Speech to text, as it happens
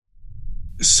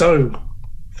So,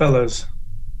 fellas,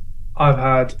 I've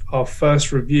had our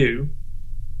first review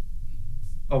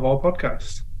of our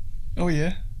podcast. Oh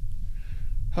yeah,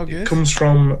 how It good? comes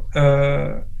from,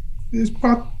 I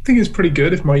think it's pretty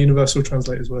good if my universal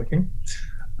translator is working.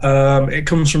 It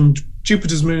comes from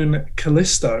Jupiter's moon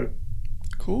Callisto,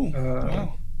 Cool. uh,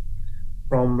 Wow.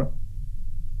 from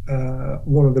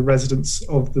one of the residents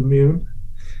of the moon,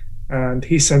 and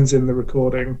he sends in the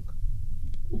recording.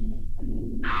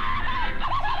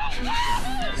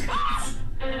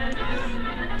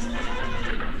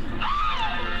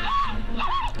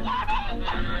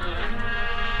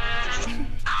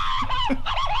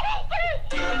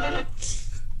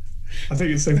 I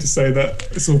think it's safe to say that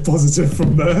it's all positive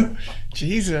from there.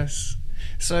 Jesus.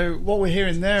 So what we're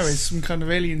hearing there is some kind of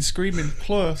alien screaming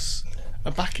plus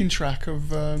a backing track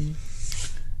of,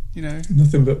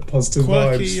 Nothing but positive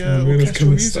quirky vibes from the moon of orchestral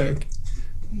Callisto. music.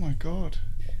 Oh my god.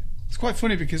 It's quite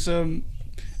funny because I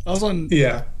was on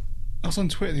Yeah. I was on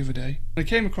Twitter the other day. I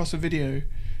came across a video,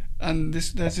 and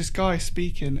there's this guy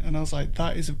speaking, and I was like,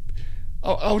 that is a.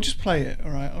 I'll just play it.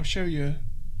 All right, I'll show you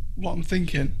what I'm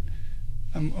thinking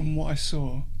and what I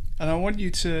saw, and I want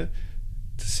you to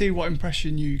see what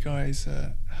impression you guys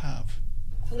have.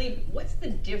 Philippe, what's the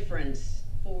difference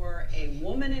for a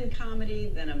woman in comedy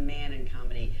than a man in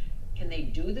comedy? Can they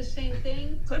do the same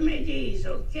thing? Comedy is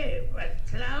okay, but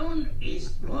clown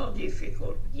is more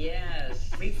difficult. Yes.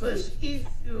 Because if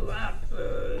you have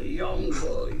a young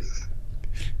boy,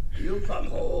 you come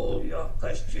home, your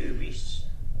costume is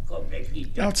completely Now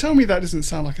different. tell me that doesn't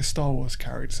sound like a Star Wars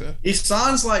character. He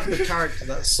sounds like the character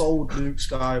that sold Luke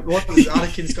Skywalker. What was it,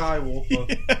 Anakin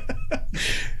Skywalker?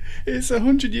 It's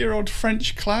 100-year-old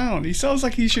French clown. He sounds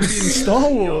like he should be in Star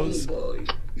Wars. Young boy,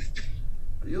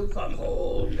 you come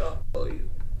home, your boy,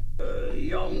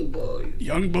 young boy.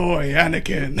 Young boy,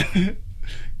 Anakin,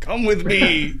 come with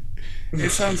me.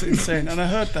 It sounds insane. And I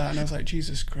heard that and I was like,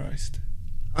 Jesus Christ.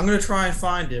 I'm going to try and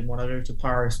find him when I go to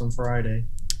Paris on Friday.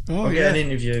 Oh, I'll yeah. get an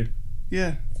interview.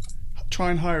 Yeah. Try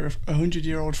and hire a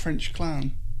 100-year-old French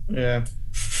clown. Yeah.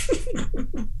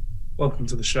 Welcome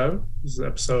to the show. This is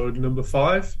episode number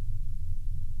 5.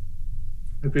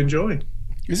 Hope you enjoy.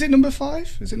 Is it number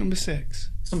 5? Is it number 6?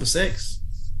 It's number 6.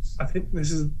 I think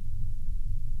this is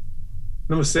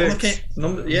number 6. Okay.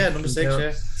 Number 6, yeah.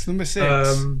 It's number 6.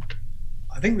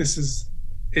 I think this is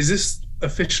this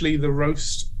officially the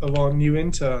roast of our new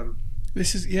intern?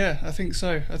 This is, yeah, I think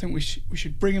so. I think we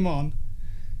should bring him on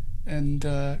and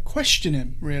question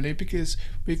him, really, because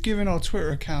we've given our Twitter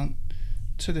account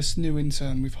to this new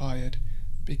intern we've hired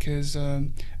because, I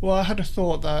had a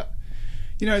thought that,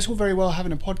 it's all very well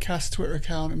having a podcast Twitter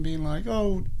account and being like,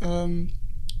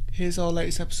 here's our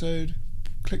latest episode,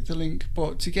 click the link,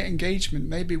 but to get engagement,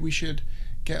 maybe we should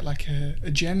get like a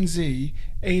Gen Z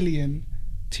alien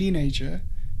teenager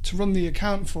to run the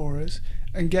account for us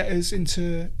and get us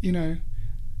into,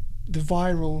 the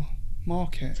viral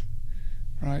market,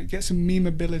 right? Get some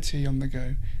memeability on the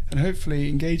go, and hopefully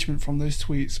engagement from those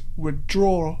tweets would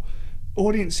draw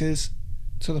audiences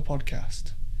to the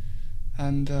podcast.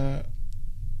 And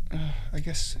I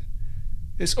guess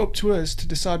it's up to us to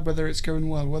decide whether it's going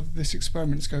well, whether this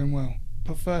experiment's going well.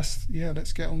 But first,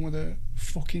 let's get on with the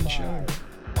fucking show.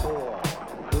 5, 4,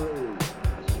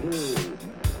 3, 2,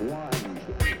 1,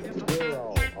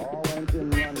 0. All engine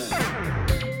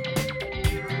running.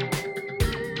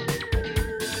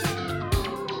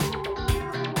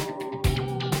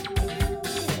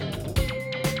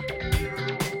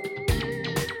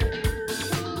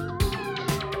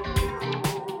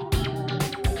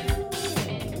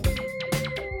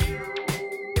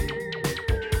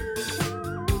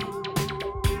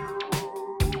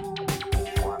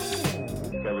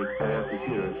 Discovery 4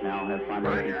 computers now have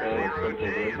primary control of critical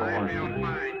vehicle.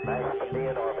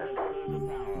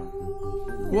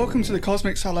 Welcome to the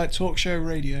Cosmic Satellite Talk Show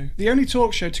Radio, the only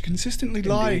talk show to consistently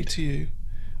lie Indeed. to you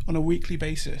on a weekly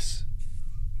basis.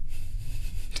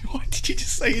 Why did you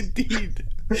just say indeed?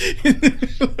 In the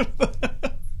middle of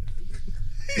that?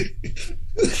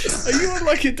 Are you on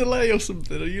like a delay or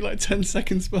something? Are you like 10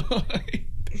 seconds behind?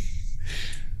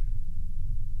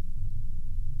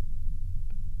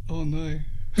 Oh no.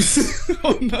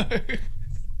 Oh no.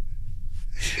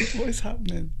 What is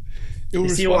happening? You'll You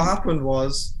see what respond. happened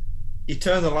was he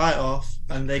turned the light off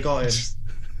and they got him.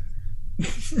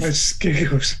 I just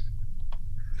giggled.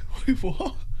 Wait,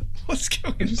 what? What's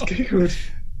going I just on? giggled.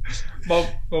 My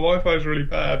Wi-Fi is really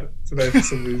bad today for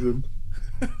some reason.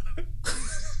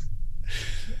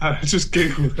 I just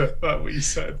giggled at what you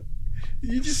said.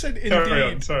 You just said Carry on,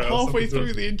 indeed sorry, I was halfway talking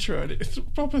through the intro, and it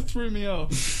proper threw me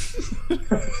off.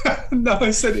 No, I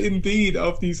said indeed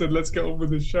after you said let's get on with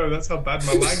the show. That's how bad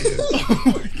my lag is. Oh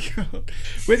my god.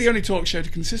 We're the only talk show to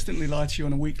consistently lie to you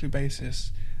on a weekly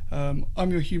basis. I'm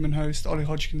your human host, Ollie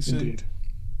Hodgkinson. Indeed.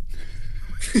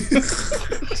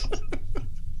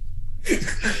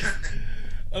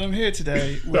 And I'm here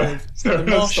today with No, the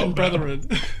Martian stop now. Brethren.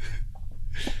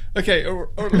 Okay,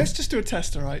 or let's just do a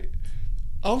test, alright?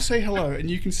 I'll say hello, and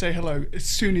you can say hello as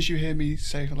soon as you hear me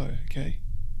say hello, okay?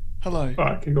 Hello. All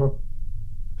right, keep going.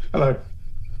 Hello.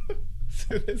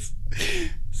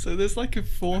 So there's like a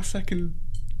 4-second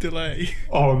delay.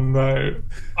 Oh no,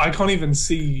 I can't even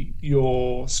see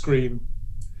your screen.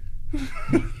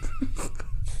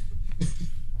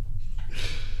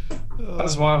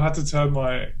 That's why I had to turn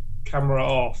my camera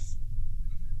off.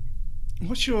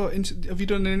 What's your... have you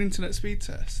done an internet speed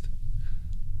test?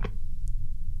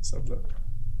 Let's have a look.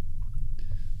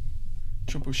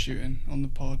 Troubleshooting on the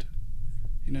pod,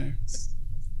 you know.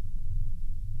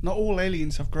 Not all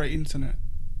aliens have great internet.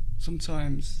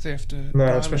 Sometimes they have to... No,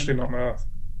 dial especially in. not on Earth.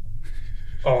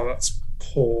 Oh, that's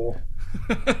poor.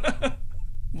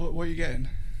 What are you getting?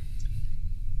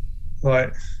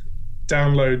 Like,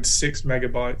 download 6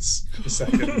 megabytes per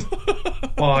second,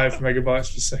 5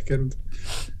 megabytes per second.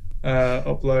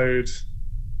 Upload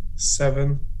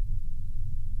 7,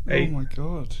 8. Oh my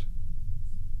god.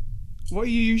 What are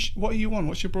you on?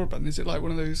 What's your broadband? Is it like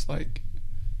one of those like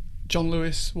John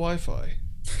Lewis Wi-Fi?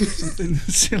 Something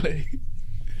silly.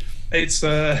 It's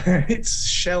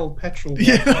Shell petrol.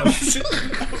 Yeah, Wi-Fi.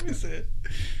 that was it.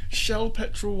 Shell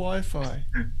petrol Wi-Fi.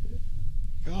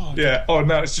 God. Yeah. Oh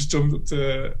no, it's just jumped up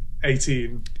to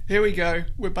 18. Here we go.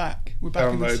 We're back. We're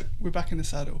back Download. we're back in the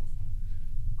saddle.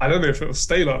 I don't know if it'll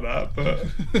stay like that, but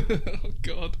Oh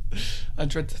god. I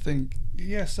dread to think.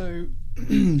 Yeah, so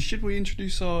should we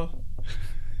introduce our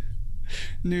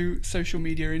new social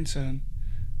media intern?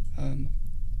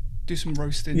 Do some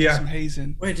roasting, do Yeah. some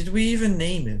hazing. Wait, did we even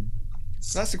name him?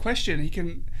 So that's the question. He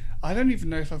can. I don't even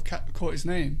know if I've caught his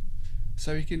name,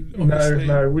 so he can. Obviously,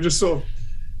 no, we just sort of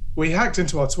we hacked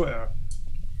into our Twitter,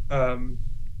 and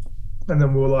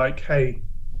then we were like, "Hey,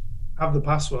 have the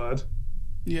password,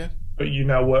 Yeah. but you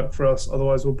now work for us.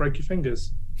 Otherwise, we'll break your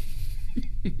fingers."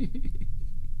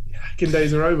 Hacking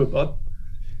days are over, bud.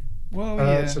 Well,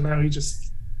 yeah. So now he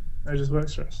just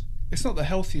works for us. It's not the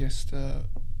healthiest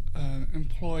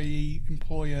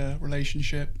employee-employer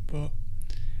relationship, but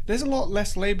there's a lot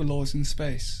less labour laws in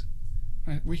space.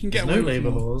 Right? We can get There's no away with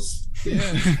labour more. laws.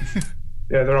 Yeah.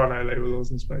 Yeah, there are no labour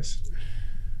laws in space.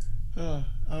 Yeah.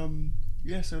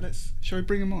 So shall we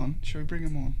bring him on?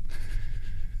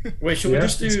 Wait, should we Yeah,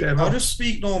 just let's do? get him I'll on. just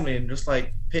speak normally and just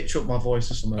like pitch up my voice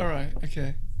or something. All right.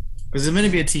 Okay. Because I'm gonna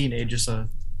be a teenager, so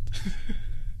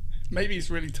Maybe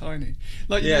he's really tiny.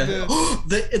 Like yeah. you know,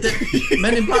 the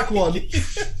Men in Black one.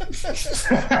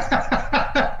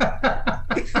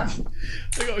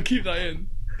 I gotta keep that in.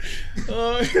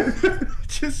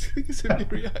 Just because of your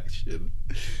reaction.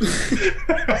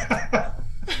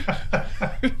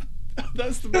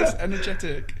 That's the most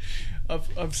energetic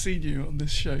I've seen you on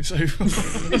this show so far.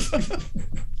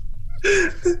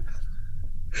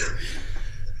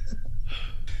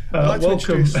 I'd like to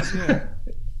Welcome, introduce- yeah,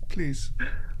 please.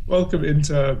 welcome,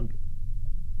 intern.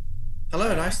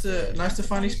 Hello, nice to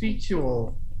finally speak to you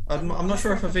all. I'm not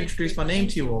sure if I've introduced my name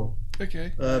to you all.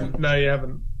 Okay. No, you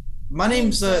haven't. My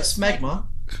name's Smegma.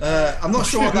 I'm not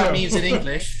sure what that means in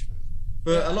English,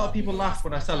 but a lot of people laugh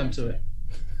when I tell them to it.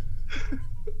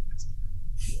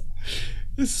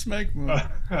 This smegma.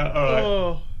 All right.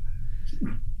 Oh.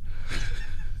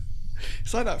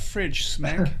 It's like that fridge,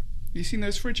 Smeg. You seen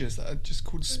those fridges that are just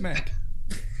called Smeg?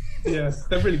 Yeah,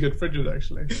 they're really good fridges,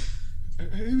 actually.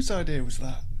 Whose idea was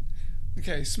that?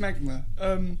 Okay, Smegma.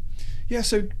 Yeah,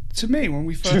 so to me, when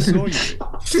we first saw you,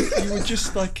 you were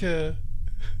just like a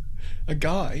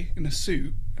guy in a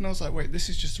suit, and I was like, wait, this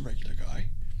is just a regular guy.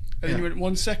 And then you went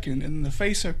 1 second, and then the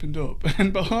face opened up,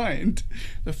 and behind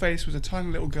the face was a tiny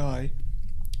little guy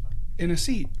in a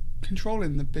seat,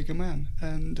 controlling the bigger man.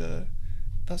 And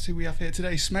that's who we have here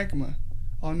today, Smegma,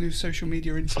 our new social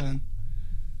media intern.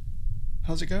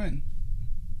 How's it going?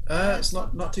 It's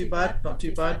not too bad. Not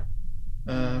too bad.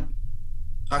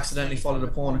 Accidentally followed a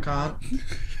porn account,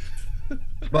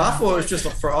 but I thought it was just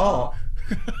for art.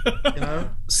 You know,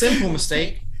 simple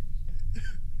mistake.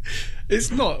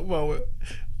 It's not. Well,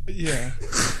 yeah.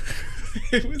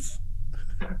 It was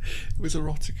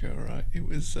erotica, right? It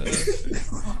was,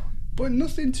 but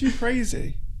nothing too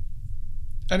crazy.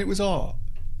 And it was art.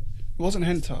 It wasn't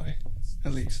hentai,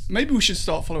 at least. Maybe we should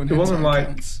start following hentai wasn't like-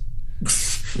 accounts.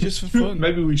 Just for fun.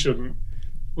 Maybe we shouldn't.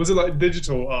 Was it like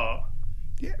digital art?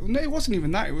 Yeah, no, it wasn't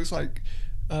even that. It was like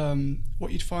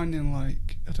what you'd find in,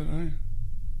 like, I don't know,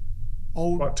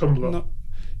 old, Like Tumblr. no,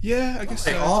 yeah, I guess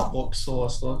Like so. art books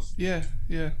sort of stuff. Yeah,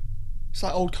 yeah. It's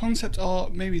like old concept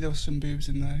art. Maybe there was some boobs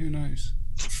in there. Who knows?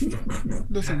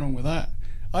 Nothing wrong with that.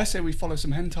 I say we follow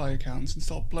some hentai accounts and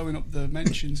start blowing up the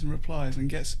mentions and replies and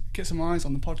get some eyes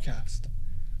on the podcast.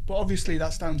 But obviously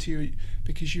that's down to you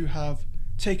because you have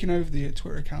taken over the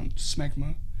Twitter account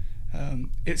Smegma.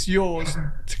 It's yours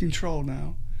to control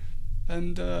now.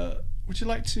 And would you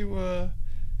like to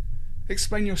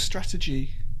explain your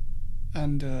strategy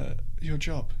and your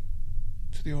job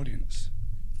to the audience?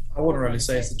 I wouldn't really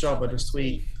say it's a job. I just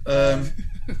tweet.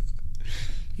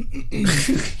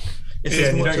 It's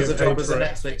as much as a job as a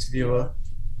Netflix viewer.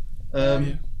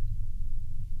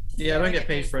 Yeah, I don't get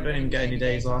paid for it. I don't even get any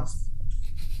days off.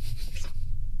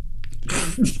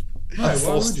 Why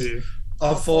would you?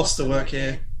 I'm forced to work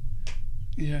here.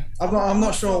 Yeah. I'm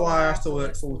not sure why I have to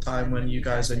work full time when you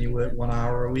guys only work 1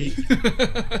 hour a week.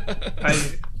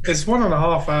 It's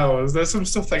 1.5 hours. There's some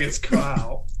stuff that gets cut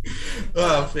out.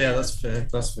 Well, yeah, that's fair.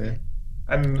 That's fair.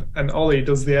 And Ollie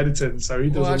does the editing, so he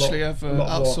does Well, a lot. actually, I've a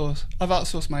lot more.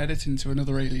 outsourced my editing to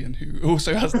another alien who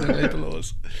also has no labour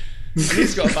laws. And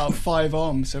he's got about 5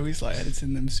 arms, so he's like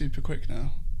editing them super quick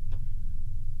now.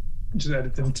 Just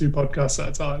editing 2 podcasts at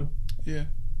a time. Yeah.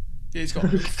 Yeah, he's got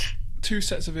 2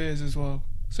 sets of ears as well,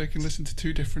 so he can listen to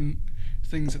 2 different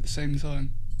things at the same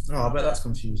time. Oh, I bet that's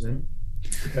confusing.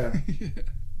 Yeah.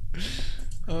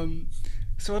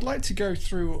 So I'd like to go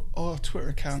through our Twitter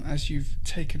account as you've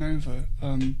taken over,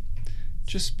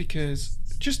 just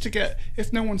to get,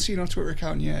 if no one's seen our Twitter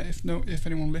account yet, if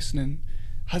anyone listening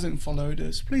hasn't followed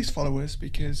us, please follow us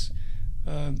because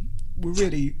we're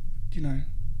really,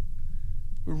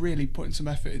 we're really putting some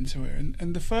effort into it.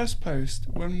 And the first post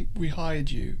when we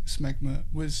hired you, Smegma,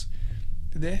 was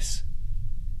this.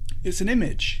 It's an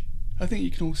image. I think you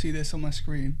can all see this on my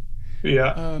screen.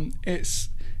 Yeah. It's,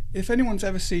 if anyone's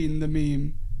ever seen the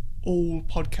meme, all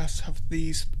podcasts have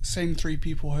these same 3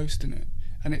 people hosting it,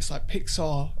 and it's like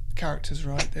Pixar characters,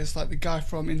 right? There's like the guy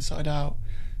from Inside Out,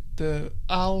 the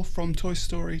owl from Toy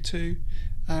Story 2,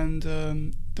 and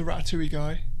the Ratatouille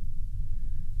guy,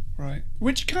 right?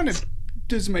 Which kind of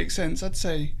does make sense. I'd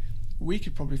say we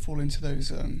could probably fall into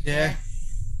those. Yeah.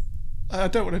 I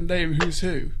don't want to name who's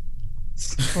who,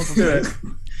 probably, Do it.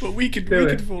 but we could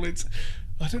fall into.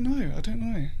 I don't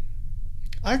know.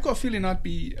 I've got a feeling I'd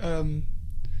be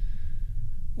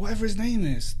whatever his name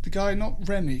is. The guy, not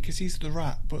Remy, because he's the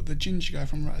rat, but the ginger guy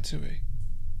from Ratatouille.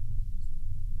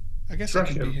 I guess I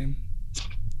could be him.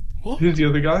 What? Who's the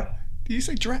other guy? Did you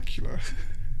say Dracula?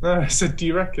 No, I said, do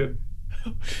you reckon?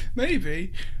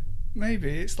 Maybe.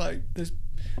 It's like there's.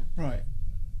 Right.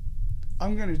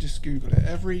 I'm going to just Google it.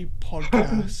 Every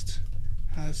podcast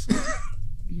has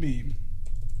meme.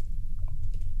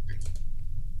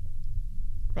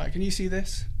 Right, can you see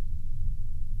this?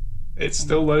 It's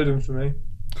still loading for me.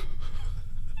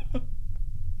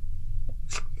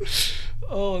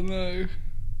 Oh no.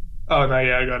 Oh, no,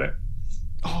 yeah, I got it.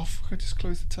 Oh, fuck, I just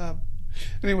closed the tab.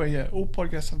 Anyway, yeah, all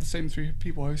podcasts have the same 3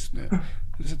 people hosting it.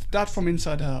 There's the dad from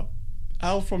Inside Out,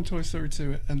 Al from Toy Story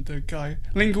 2, and the guy,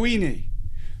 Linguini,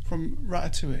 from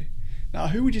Ratatouille. Now,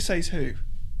 who would you say is who?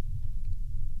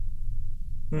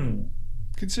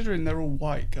 Considering they're all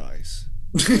white guys.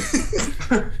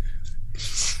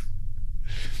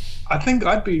 I think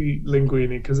I'd be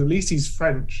Linguini because at least he's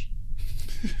French.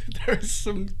 There is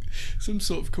some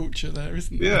sort of culture there,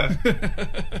 isn't there?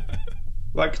 Yeah.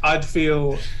 Like, I'd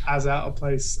feel as out of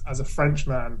place as a French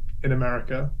man in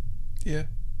America. Yeah.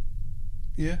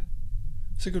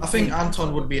 It's a good I think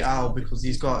Anton would be Al because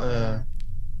he's got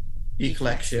he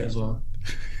collects shit as well.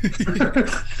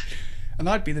 And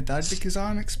I'd be the dad because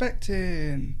I'm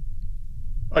expecting.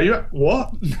 Are you?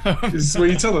 What? No, Is this what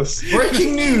you tell us?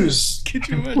 Breaking news! Could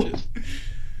you imagine?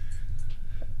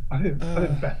 I think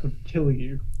Beth would kill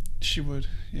you. She would,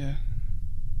 yeah.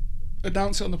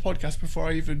 Announce it on the podcast before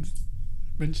I even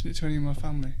mention it to any of my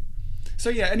family. So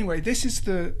yeah, anyway, this is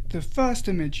the first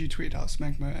image you tweeted out,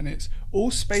 Smegma, and it's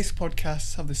all space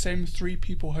podcasts have the same 3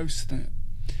 people hosting it.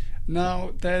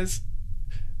 Now, there's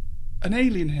an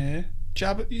alien here,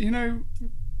 Jabba,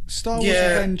 Star Wars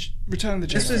Revenge, Return of the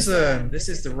Jedi. This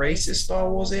is the racist Star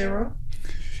Wars era.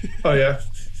 Oh, yeah.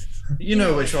 You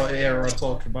know which era I'm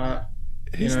talking about.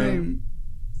 His name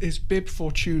is Bib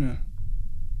Fortuna.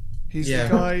 He's the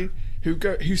guy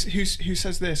who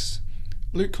says this.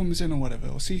 Luke comes in or whatever,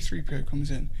 or C-3PO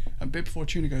comes in, and Bib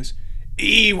Fortuna goes,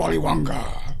 "Ee Wally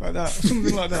Wonga," like that, or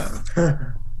something like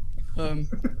that.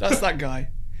 That's that guy.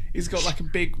 He's got like a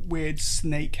big weird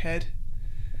snake head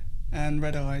and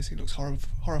red eyes. He looks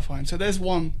horrifying. So there's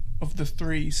one of the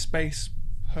 3 space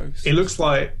hosts. It looks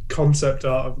like concept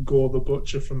art of Gore the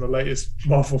Butcher from the latest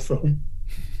Marvel film.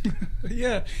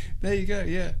 Yeah, there you go.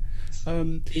 Yeah.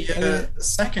 The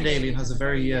second alien has a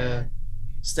very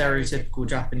stereotypical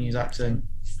Japanese accent,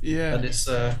 Yeah. and it's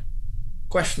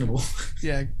questionable,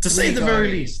 Yeah. to say the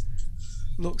very least.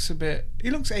 Looks a bit. He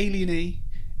looks alien-y.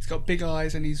 He's got big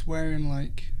eyes and he's wearing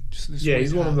like just this. Yeah, weird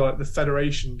he's one hat. of like the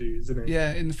Federation dudes, isn't he?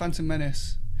 Yeah, in the Phantom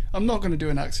Menace. I'm not going to do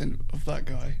an accent of that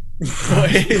guy, but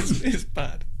it's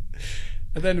bad.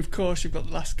 And then, of course, you've got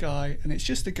the last guy, and it's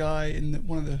just a guy in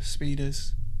one of the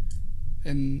speeders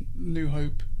in New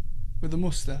Hope with a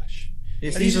mustache.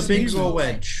 If And these he's are Biggs human. or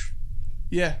Wedge,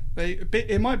 Yeah,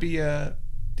 it might be. Do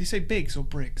you say Biggs or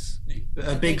Briggs?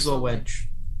 Biggs or Wedge.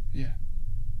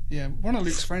 Yeah, one of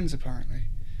Luke's friends apparently,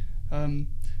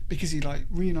 because he like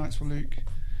reunites with Luke.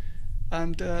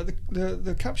 And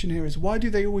the caption here is, why do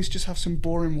they always just have some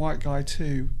boring white guy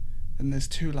too? And there's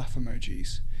 2 laugh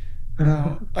emojis.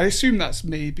 Now, I assume that's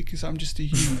me because I'm just a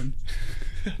human.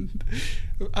 And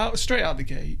straight out the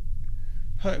gate,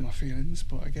 hurting my feelings,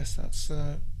 but I guess that's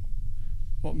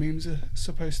what memes are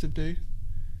supposed to do.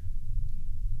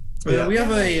 We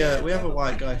have a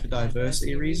white guy for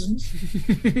diversity reasons.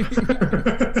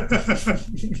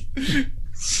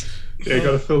 Yeah, you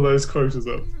got to fill those quotas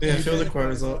up. Yeah, fill the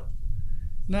quotas up.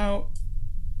 Now,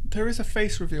 there is a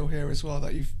face reveal here as well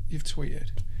that you've tweeted.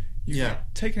 You've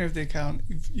taken over the account.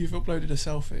 You've uploaded a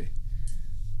selfie,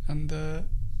 and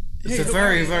It's a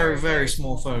very, very, very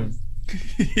small phone.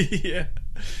 yeah,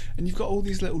 and you've got all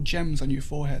these little gems on your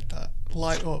forehead that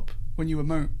light up when you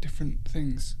emote different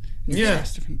things. You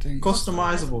press different things.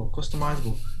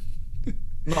 Customizable.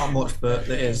 Not much, but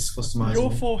it is customizable.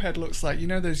 Your forehead looks like, you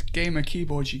know, those gamer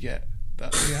keyboards you get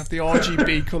that they have the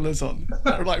RGB colours on,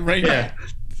 that are like rainbow. Yeah.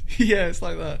 Yeah, it's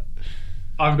like that.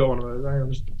 I've got one of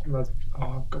those. Hang on,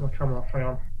 I've got my camera. Hang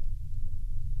on.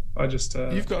 I just.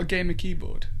 You've got a gamer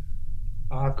keyboard.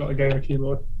 I've got a gamer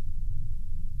keyboard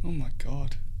Oh my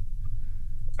god.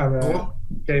 and a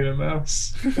gamer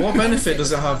mouse. What benefit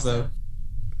does it have, though?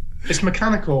 It's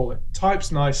mechanical. It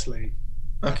types nicely.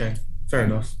 Okay, fair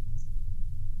enough.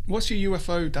 What's your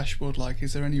UFO dashboard like?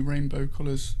 Is there any rainbow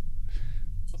colours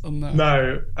on that?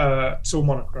 No, it's all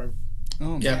monochrome.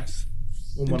 Oh, Yeah. nice.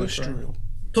 All Industrial.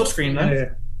 Touchscreen, Yeah, then. yeah,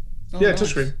 Oh, yeah, nice.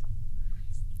 touchscreen.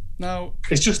 Now,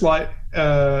 It's just like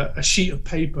a sheet of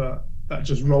paper that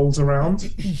just rolls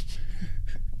around.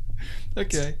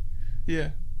 okay, yeah.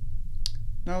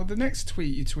 Now, the next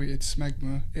tweet you tweeted,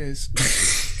 Smegma, is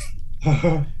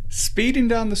speeding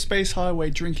down the space highway,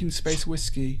 drinking space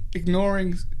whiskey,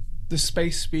 ignoring the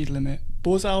space speed limit.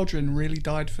 Buzz Aldrin really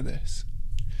died for this.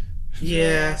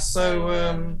 Yeah,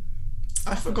 so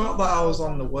I forgot that I was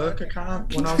on the work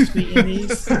account when I was tweeting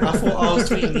these. I thought I was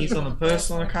tweeting these on a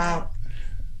personal account.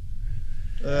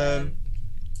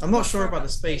 I'm not sure about the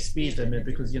space speed limit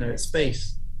because, you know, it's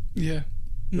space. Yeah.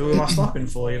 Who am I stopping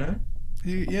for, you know?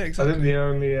 Yeah, I exactly. think the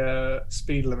only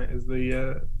speed limit is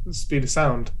the speed of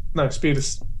sound. No, speed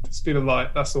of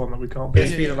light. That's the one that we can't Yeah,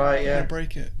 beat. speed of light, You yeah. gotta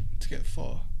break it to get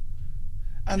far.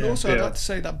 And Yeah. also, I'd Yeah. like to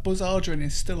say that Buzz Aldrin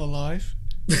is still alive.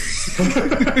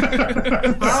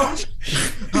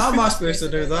 How am I supposed to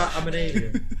do that? I'm an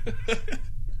alien.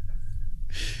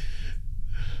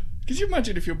 Could you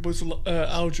imagine if you're Buzz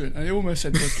Aldrin, and he almost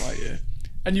said Buzz Lightyear,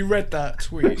 and you read that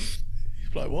tweet?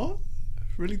 You'd be like, what?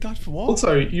 Really died for what?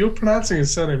 Also, you're pronouncing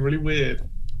his surname really weird.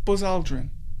 Buzz Aldrin.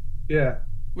 Yeah,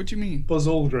 What do you mean? Buzz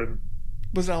Aldrin.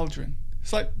 Buzz Aldrin.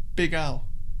 It's like Big Al.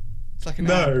 It's like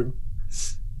an Al. No,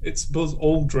 it's Buzz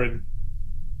Aldrin.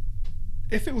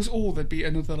 If it was all, there'd be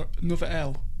another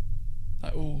L.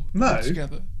 Like all No.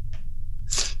 together.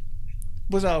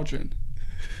 Buzz Aldrin.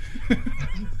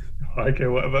 Okay,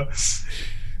 whatever.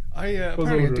 I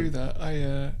apparently I Aldrin. do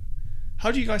that.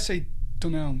 How do you guys say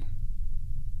Dunelm?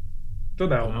 Don't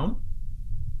know.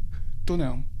 Dunno.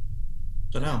 Dunelm.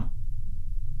 Dunno.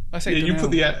 I say Yeah, you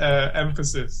put Dunelm. the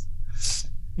emphasis.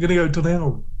 You're gonna go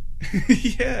Dunelm.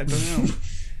 Yeah, Dunelm.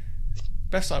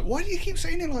 Beth's like, why do you keep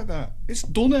saying it like that? It's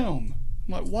Dunelm. I'm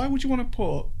like, why would you want to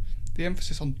put the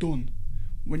emphasis on dun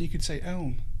when you could say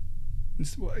elm?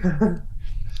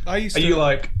 I used Are to. you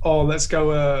like, oh, let's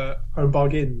go home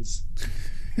bargains?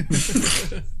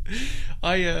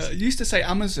 I used to say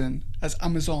Amazon as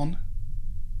Amazon.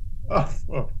 Oh,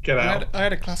 well, get out. I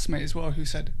had a classmate as well who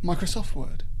said Microsoft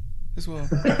Word as well,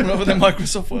 rather than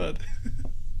Microsoft Word.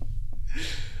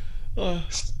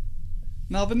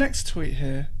 Now the next tweet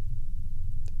here,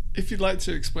 if you'd like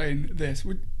to explain this,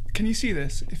 can you see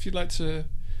this? If you'd like to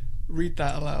read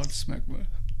that aloud, Smegma.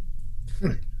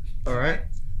 Alright.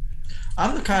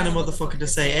 I'm the kind of motherfucker to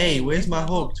say, hey, where's my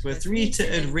hug to a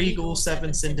 3-titted Regal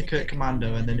 7 Syndicate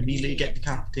Commando and then immediately get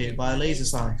decapitated by a laser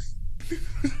scythe.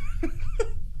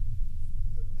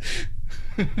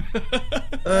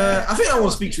 I think I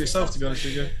want to speak to yourself, to be honest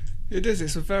with you. It is.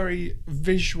 It's a very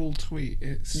visual tweet.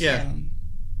 It's You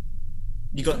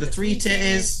got the 3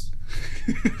 titties,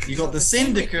 you got the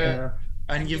Syndicate,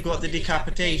 and you've got the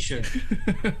decapitation.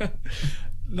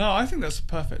 No, I think that's a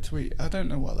perfect tweet. I don't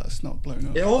know why that's not blown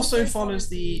up. It also follows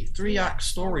the 3-act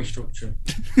story structure.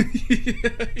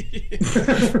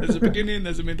 There's a beginning,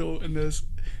 there's a middle, and there's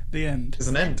the end. There's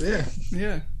an end, yeah.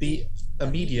 Yeah. The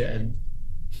immediate end.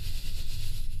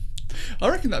 I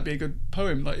reckon that'd be a good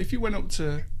poem. Like if you went up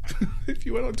to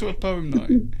a poem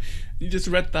night, you just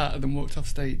read that and then walked off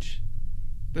stage.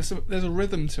 There's a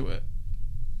rhythm to it.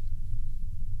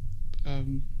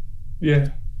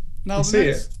 Yeah. Now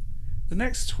the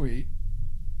next tweet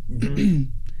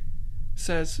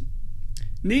says,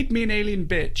 "Need me an alien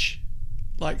bitch,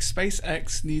 like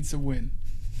SpaceX needs a win."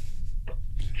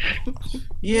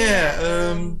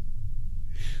 Yeah,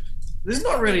 there's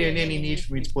not really any need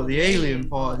for me to put the alien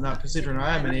part in that, considering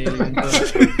I am an alien.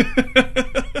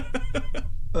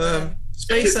 But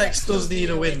SpaceX does need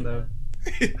a win, though.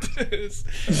 It does.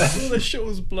 All the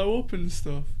shuttles blow up and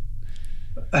stuff.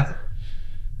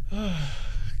 Oh,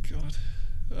 God.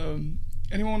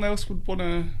 Anyone else would want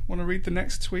to read the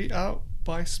next tweet out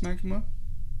by Smegma?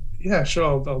 Yeah,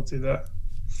 sure, I'll do that.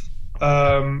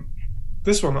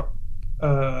 This one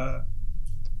I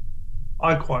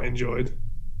quite enjoyed.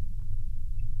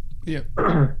 Yeah.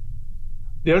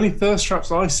 The only thirst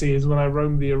traps I see is when I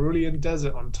roam the Arulian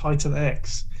Desert on Titan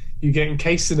X. You get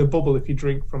encased in a bubble if you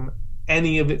drink from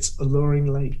any of its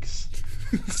alluring lakes.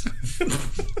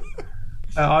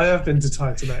 I have been to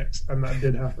Titan X, and that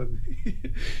did happen.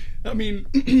 I mean,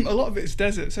 a lot of it's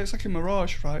desert, so it's like a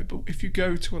mirage, right? But if you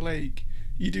go to a lake,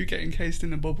 you do get encased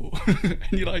in a bubble, and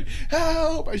you're like,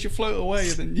 help, as you float away,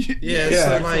 and then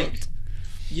so like,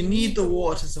 you need the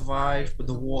water to survive, but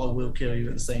the water will kill you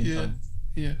at the same time.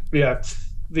 Yeah.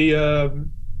 The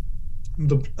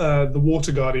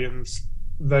water guardians,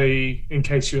 they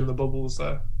encase you in the bubbles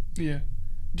there. Yeah.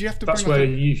 Do you have to? That's where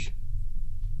it's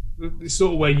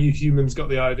sort of where you humans got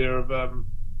the idea of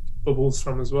bubbles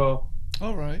from as well.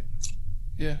 All right.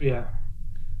 Yeah. Yeah.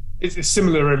 It's a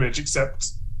similar image, except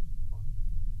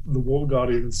the water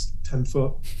guardians 10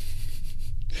 foot.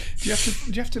 Do you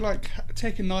have to like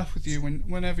take a knife with you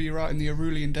whenever you're out in the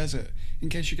Arulian Desert in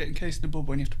case you get encased in a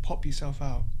bubble and you have to pop yourself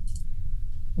out?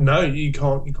 No, you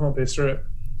can't. You can't pierce through it.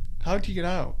 How do you get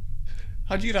out?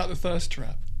 How do you get out the thirst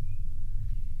trap?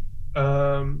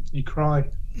 You cry.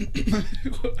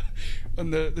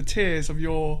 And the tears of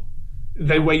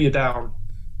they weigh you down,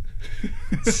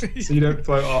 so you don't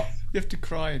float off. You have to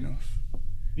cry enough.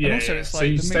 Yeah. And also, it's like so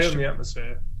you stay on the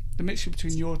atmosphere. The mixture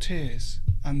between your tears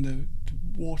and the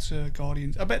water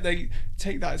guardians. I bet they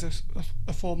take that as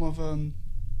a form of I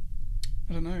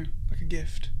don't know, like a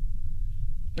gift,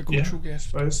 a cultural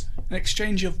gift, I suppose. An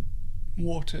exchange of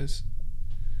waters.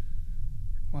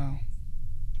 Wow.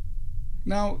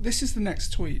 Now, this is the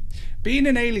next tweet. Being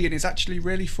an alien is actually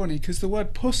really funny because the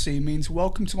word pussy means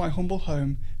welcome to my humble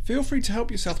home. Feel free to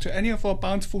help yourself to any of our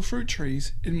bountiful fruit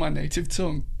trees in my native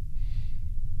tongue.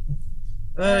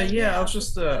 Yeah, I was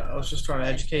just trying to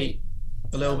educate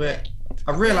a little bit.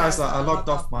 I realised that I logged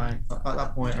off at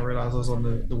that point. I realised I was on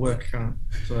the work account.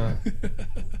 So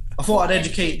I thought I'd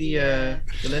educate the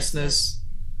listeners.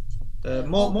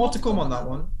 More to come on that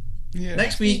one. Yeah.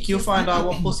 Next week you'll find out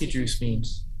what pussy juice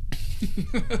means.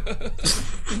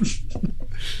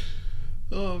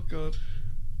 Oh God,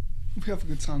 we have a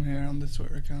good time here on the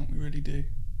Twitter account. We really do.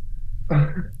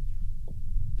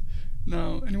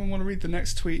 Now, anyone want to read the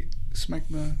next tweet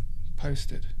Smegma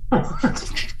posted? I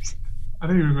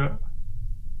don't even know.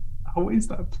 How is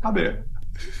that planet?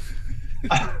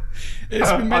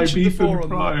 It's been mentioned before on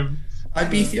Prime.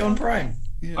 Ibitheon Prime.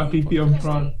 Yeah, Ibitheon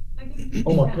Prime.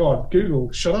 Oh my God,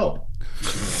 Google, shut up.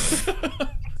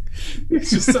 It's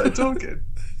just started talking.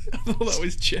 I thought that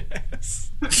was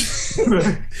Jess.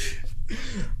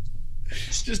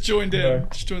 Just joined in. No.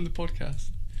 Just joined the podcast.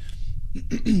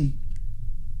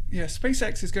 Yeah,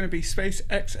 SpaceX is going to be Space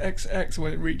XXX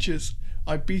when it reaches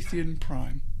Ibitheon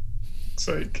Prime.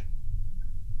 Sake.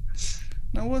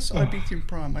 Now, what's Ibitheon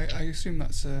Prime? I assume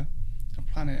that's a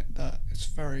planet that is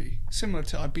very similar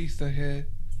to Ibiza here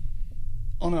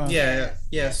on Earth.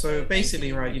 Yeah. So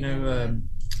basically, right, in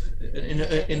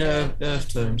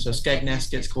Earth terms, so Skegness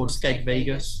gets called Skeg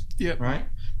Vegas. Yep. Right?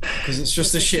 Because it's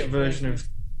just a shit version of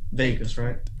Vegas,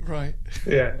 right? Right.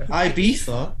 Yeah.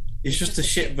 Ibiza is just a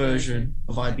shit version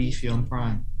of Ibitheon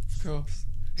Prime. Of course.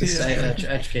 Just to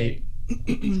educate.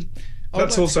 I would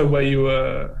That's like also to- where you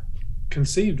were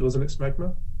conceived, wasn't it,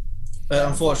 Smegma?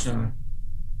 Unfortunately,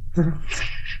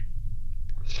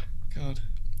 God.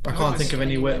 I can't think of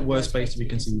any worse place to be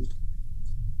conceived.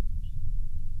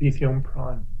 Ethion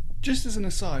Prime. Just as an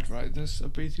aside, right? This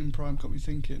Abathian Prime got me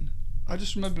thinking. I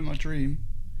just remember my dream.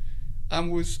 I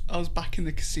was back in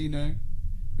the casino.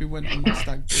 We went on the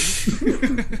stag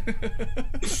do.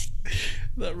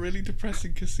 That really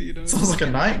depressing casino. Sounds like a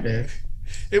nightmare.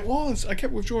 It was. I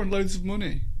kept withdrawing loads of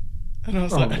money, and I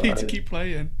was Oh, like, I need to no. keep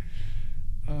playing.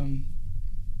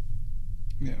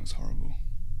 Yeah, it was horrible.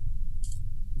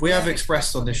 We have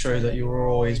expressed on this show that you were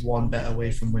always one bet away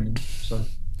from winning. So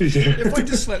If I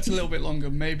just slept a little bit longer,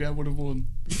 maybe I would have won.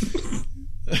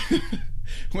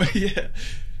 Well, yeah.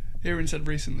 Hearing said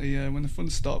recently, when the fun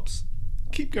stops,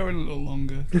 keep going a little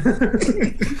longer,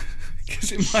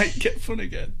 because it might get fun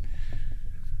again.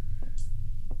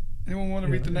 Anyone want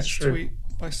to read the that's next true. tweet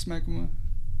by Smegma?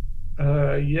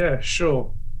 Yeah,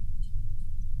 sure.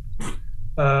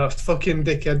 Fucking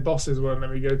dickhead bosses won't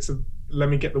let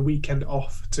me get the weekend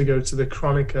off to go to the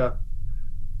Chronica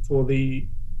for the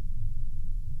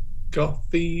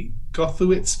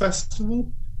Gothowitz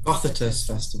Festival? Gothetus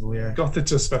Festival, yeah.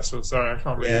 Gothetus Festival, sorry, I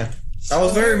can't read. Yeah. I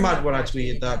was very mad when I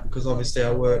tweeted that because obviously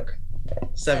I work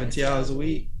 70 hours a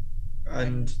week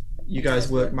and you guys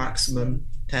work maximum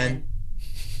 10.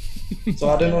 So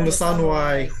I didn't understand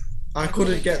why I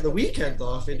couldn't get the weekend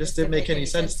off. It just didn't make any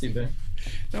sense to me.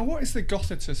 Now, what is the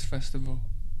Gothetus Festival?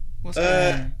 What's Uh,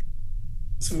 going on?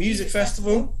 It's a music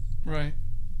festival. Right.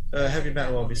 Heavy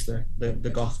metal, obviously, the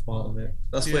goth part of it.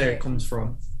 That's Yeah. where it comes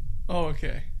from. Oh,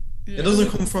 okay. Yeah. It doesn't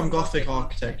come from gothic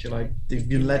architecture like they've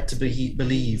been led to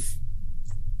believe.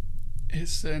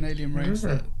 It's an alien race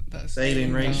that's The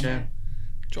alien race, down, yeah.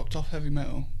 dropped off heavy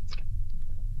metal.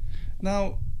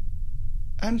 Now,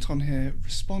 Anton here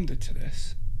responded to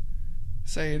this,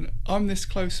 saying, "I'm this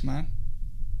close, man,"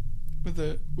 with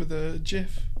a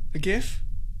gif of GIF.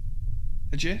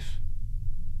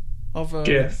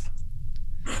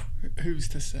 Who's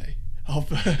to say of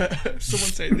someone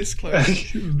saying this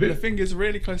close, the fingers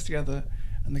really close together,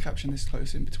 and the caption this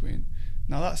close in between.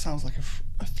 Now that sounds like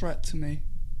a threat to me,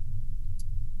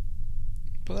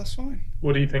 but that's fine.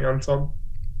 What do you think, Anton?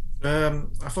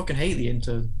 I fucking hate the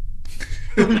intern.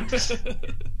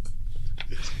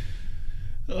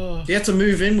 Oh. He had to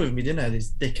move in with me, didn't I?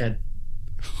 This dickhead.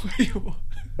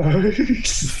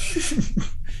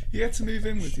 He had to move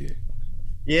in with you.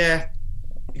 Yeah.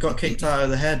 He got kicked out of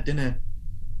the head, didn't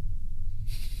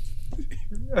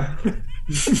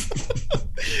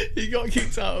He got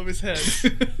kicked out of his head.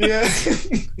 Yeah.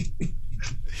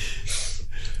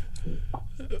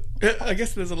 I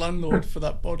guess there's a landlord for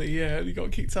that body. Yeah, he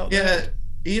got kicked out. the Yeah. head.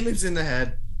 He lives in the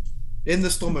head. In the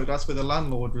stomach, that's where the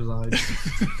landlord resides.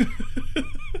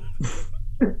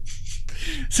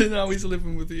 So now he's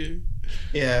living with you.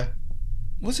 Yeah.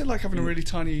 What's it like having a really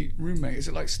tiny roommate? Is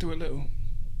it like Stuart Little?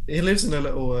 He lives in a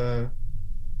little.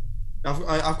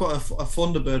 I've got a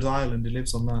Thunderbird Island. He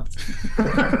lives on that.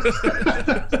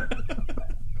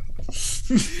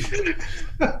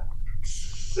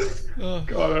 Oh.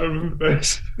 God, I remember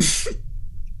this.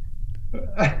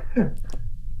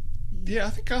 Yeah, I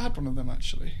think I had one of them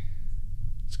actually.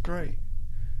 It's great.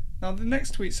 Now the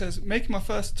next tweet says, "Making my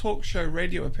first talk show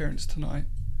radio appearance tonight.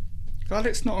 Glad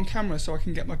it's not on camera so I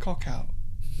can get my cock out."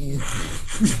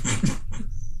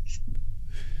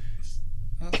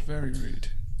 That's very rude.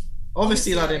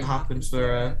 Obviously, that didn't happen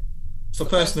for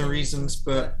personal reasons,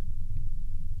 but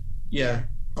yeah,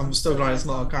 I'm still glad it's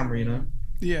not on camera, you know,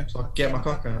 Yeah, so I can get my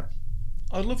cock out.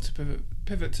 I'd love to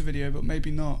pivot to video, but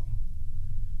maybe not.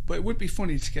 But it would be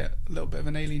funny to get a little bit of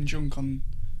an alien junk on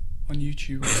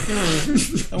YouTube.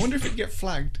 I wonder if it'd get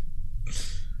flagged.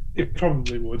 It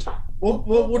probably would.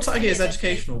 We'll take it as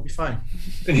educational. We'll be fine.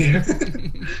 Yeah.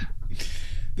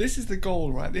 This is the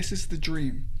goal, right? This is the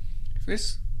dream. If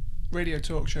this radio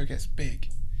talk show gets big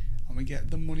and we get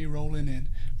the money rolling in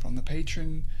from the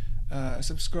patron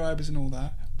subscribers and all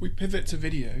that, we pivot to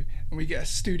video and we get a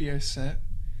studio set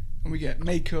and we get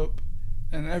makeup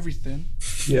and everything.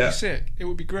 Yeah. It'd be sick. It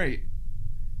would be great.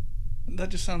 That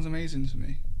just sounds amazing to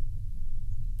me.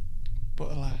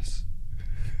 But alas.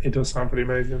 It does sound pretty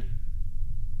amazing.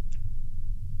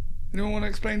 Anyone want to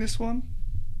explain this one?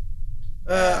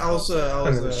 I was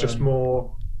And it's just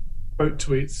more boat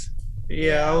tweets.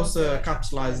 yeah, I was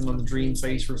capitalizing on the dream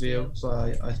face reveal, so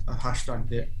I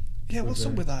hashtagged it. Yeah, what's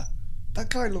up with that? That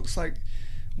guy looks like...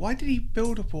 Why did he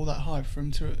build up all that hype for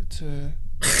him to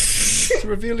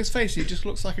reveal his face? He just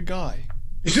looks like a guy.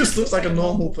 He just looks like a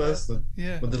normal person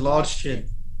Yeah, with a large chin.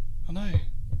 I know.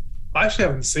 I actually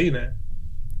haven't seen it.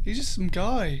 He's just some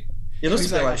guy. He looks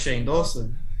He's a bit like- like Shane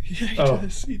Dawson. Yeah, he Oh.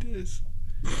 does. He does.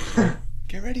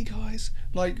 Get ready, guys.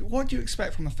 Like, what do you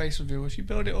expect from a face reveal? If you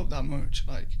build it up that much,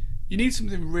 like, you need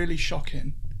something really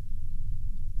shocking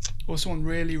or someone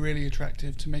really, really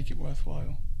attractive to make it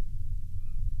worthwhile.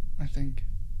 I think.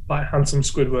 Like handsome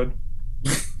Squidward.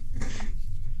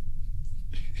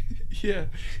 Yeah,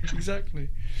 exactly.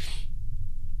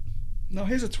 Now,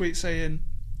 here's a tweet saying,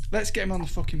 let's get him on the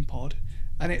fucking pod.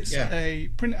 And it's Yeah. a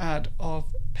print ad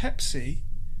of Pepsi.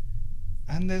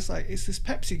 And there's like, it's this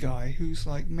Pepsi guy who's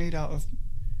like made out of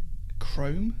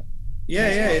chrome. Yeah,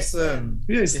 it's Yeah,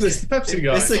 it's the Pepsi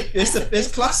guy.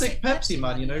 It's classic Pepsi,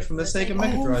 man. You know, from the Sega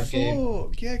Mega Drive game.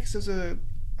 Fuck. Yeah, because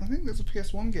I think there's a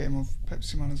PS1 game of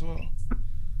Pepsi Man as well.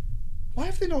 Why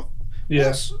have they not?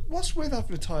 Yeah. What's with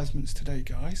advertisements today,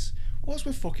 guys? What's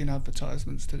with fucking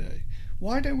advertisements today?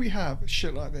 Why don't we have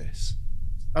shit like this?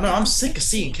 I know. I'm sick of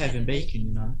seeing Kevin Bacon.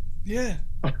 You know, Yeah.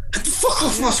 get the fuck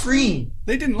off my screen.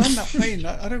 They didn't land that plane.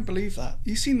 I don't believe that.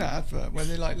 You seen that advert where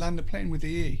they like land a plane with the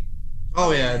E?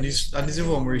 Oh yeah, and there's other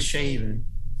one where he's shaving.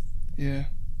 Yeah.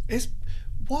 It's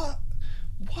what?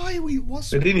 Why are we?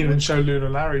 What's? They didn't even show Lunar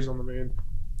Larry's on the moon.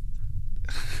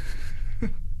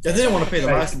 They didn't want to pay the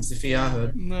licensing fee. I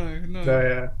heard. No. So,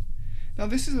 yeah. Now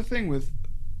this is the thing with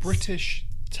British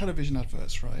television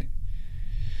adverts, right?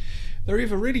 They're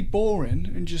either really boring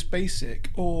and just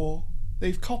basic, or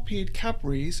they've copied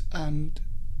Cadbury's and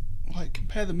like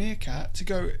Compare the Meerkat to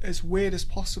go as weird as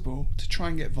possible to try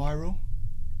and get viral.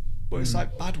 But it's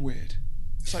like bad weird.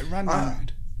 It's like random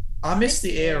weird. I miss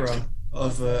the era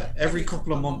of every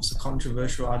couple of months a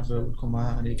controversial advert would come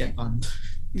out and it'd get banned.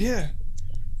 Yeah.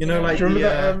 You know, like Do you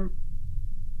remember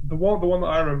the one that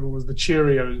I remember was the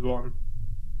Cheerios one,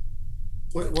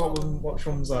 which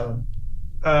one was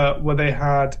that? where they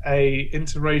had a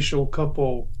interracial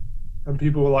couple, and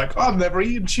people were like, "I've never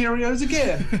eaten Cheerios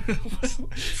again."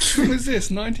 When was this?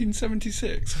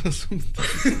 1976 or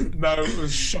something? No, it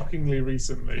was shockingly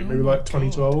recently, Oh maybe my like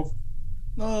 2012.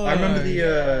 No. I remember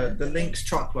the Lynx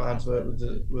chocolate advert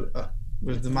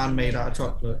with the man made out of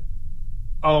chocolate.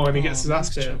 Oh, and he gets his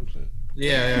ass Lynx bitten. chocolate.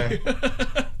 Yeah.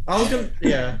 I was gonna,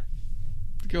 yeah.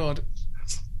 God.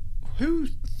 Who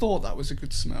thought that was a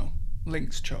good smell?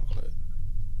 Lynx chocolate.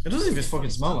 It doesn't even fucking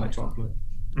smell like chocolate.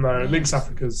 No, Lynx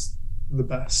Africa's the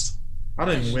best. I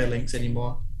don't even wear Lynx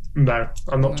anymore. No,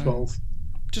 I'm not No. 12.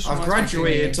 Just I've reminds me of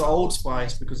graduated to Old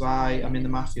Spice because I am in the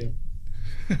mafia.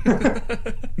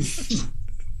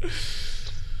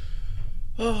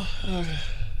 Oh,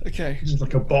 okay. Just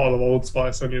like a bottle of Old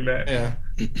Spice on your neck. Yeah.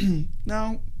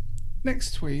 Now,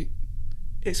 next tweet.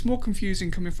 It's more confusing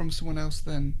coming from someone else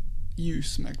than you,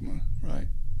 Smegma, right?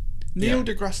 Neil Yeah.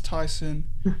 deGrasse Tyson,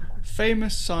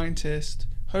 famous scientist,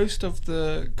 host of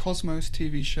the Cosmos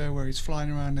TV show where he's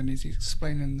flying around and he's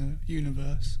explaining the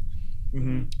universe.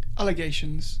 Mm-hmm.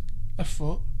 Allegations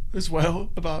afoot as well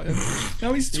about him.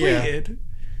 Now he's Yeah. tweeted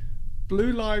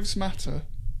Blue Lives Matter,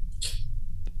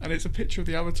 and it's a picture of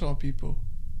the Avatar people.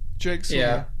 Jake saw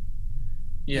Yeah. it.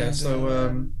 Yeah. And,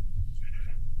 So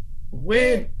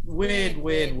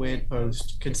weird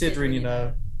post. Considering, you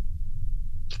know,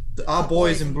 our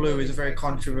boys in blue is a very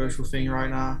controversial thing right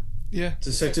now. Yeah.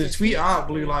 So to tweet out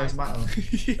Blue Lives Matter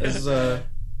Yeah.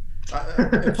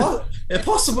 is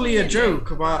possibly a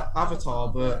joke about Avatar,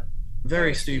 but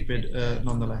very stupid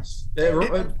nonetheless.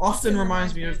 It often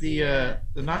reminds me of the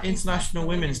International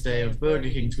Women's Day of Burger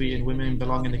King tweeting "Women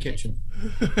belong in the kitchen."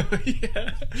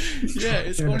 Yeah,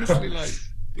 it's honestly like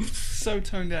so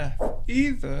tone deaf.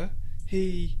 Either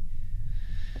he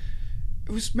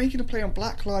was making a play on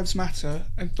Black Lives Matter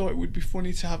and thought it would be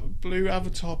funny to have blue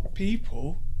avatar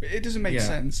people. It doesn't make Yeah.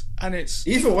 sense, and it's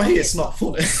Either way, it's not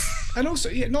funny. and also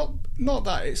not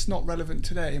that it's not relevant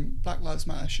today, and Black Lives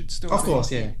Matter should still. Of be.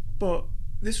 course, yeah. But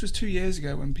this was 2 years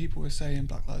ago when people were saying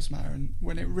Black Lives Matter, and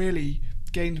when it really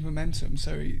gained momentum.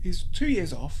 So he's 2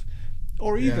 years off,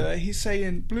 or either he's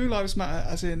saying Blue Lives Matter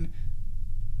as in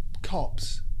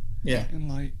cops, Yeah. and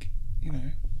like, you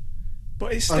know.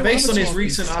 But it's still And based on his Avatar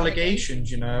recent people.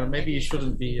 allegations, you know, maybe he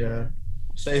shouldn't be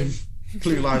saying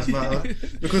Blue Lives Matter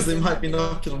because they might be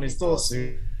knocking on his door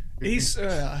soon. He's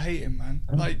I hate him, man.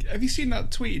 Like, have you seen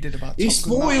that tweet he did about? He Top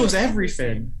Gun spoils Maverick?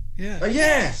 everything. Yeah.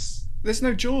 Yes. There's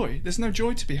no joy. There's no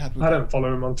joy to be had with I it. don't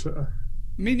follow him on Twitter.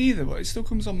 Me neither, but it still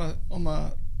comes on my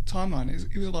timeline.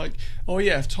 He was like, oh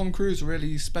yeah, if Tom Cruise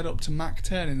really sped up to Mach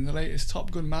 10 in the latest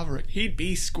Top Gun Maverick, he'd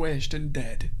be squished and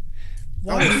dead.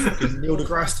 Why? Neil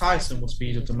deGrasse Tyson will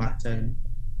speed up to Mach 10.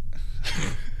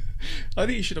 I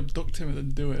think you should abduct him and then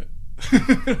do it.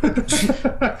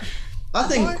 I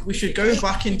think Why? we should go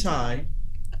back in time.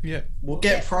 Yeah, We'll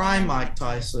get Prime Mike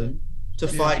Tyson to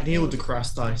fight Neil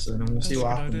deGrasse Tyson, and we'll that's see a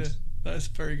what good happens. idea. That's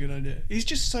a very good idea. He's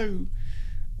just so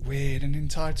weird and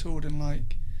entitled and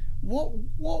like, what?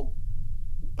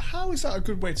 How is that a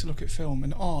good way to look at film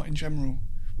and art in general?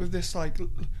 With this like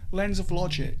lens of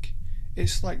logic,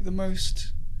 it's like the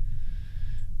most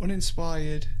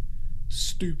uninspired,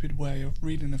 stupid way of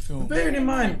reading a film. Bearing in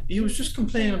mind, he was just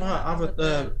complaining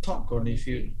about Top Gun. If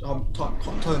you Tom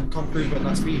Cruise went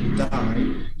that speed and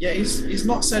died, yeah, he's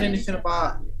not said anything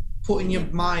about putting your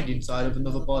mind inside of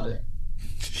another body.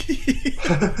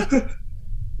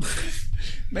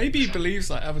 Maybe he believes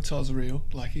like Avatar's real.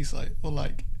 Like he's like, or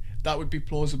like that would be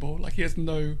plausible. Like he has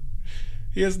no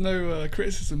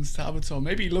criticisms to Avatar.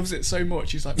 Maybe he loves it so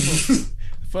much he's like,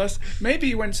 first. Maybe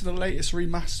he went to the latest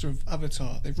remaster of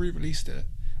Avatar. They've re-released it.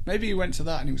 Maybe he went to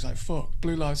that and he was like, "Fuck,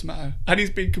 Blue Lives Matter," and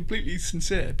he's been completely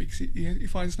sincere because he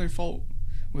finds no fault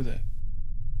with it.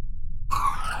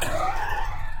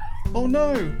 Oh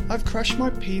no! I've crashed my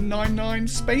P-99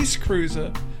 space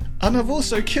cruiser, and I've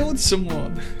also killed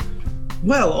someone.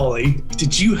 Well, Ollie,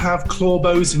 did you have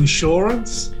Clawbow's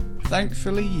insurance?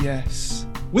 Thankfully, yes.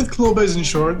 With Clawbow's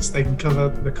insurance, they can cover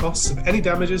the costs of any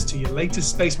damages to your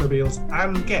latest spacemobiles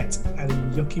and get any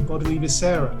yucky bodily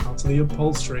viscera out of the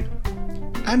upholstery.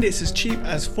 And it's as cheap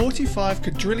as 45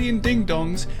 quadrillion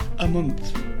ding-dongs a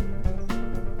month.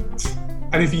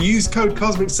 And if you use code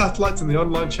Cosmic Satellites in the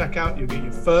online checkout, you'll get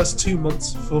your first 2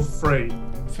 months for free.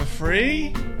 For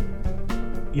free?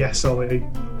 Yes, Ollie,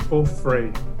 for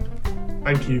free.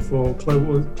 Thank you for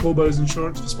Clawbow's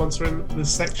Insurance for sponsoring this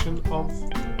section of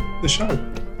the show.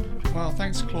 Well,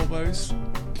 thanks, Clawbow's.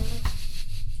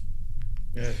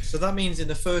 Yeah. So that means in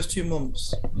the first 2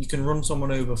 months, you can run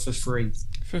someone over for free.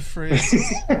 For free.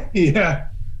 Yeah.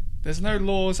 There's no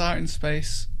laws out in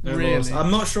space, No really. laws. I'm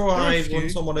not sure how I'd few. run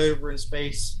someone over in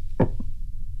space.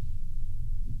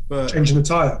 But Changing a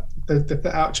tyre.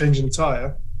 They're out changing a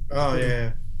tyre. oh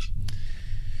yeah.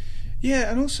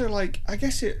 Yeah, and also like I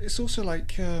guess it's also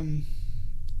like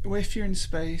if you're in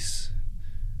space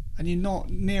and you're not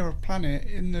near a planet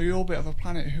in the orbit of a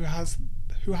planet who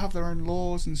have their own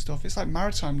laws and stuff. It's like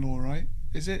maritime law, right?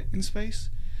 Is it in space,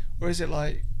 or is it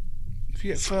like if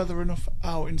you get further enough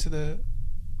out into the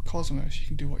cosmos, you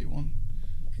can do what you want?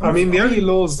 I mean, the only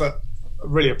laws that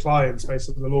really apply in space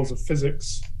are the laws of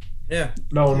physics. Yeah.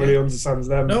 No one really understands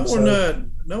them. No so-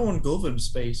 one governs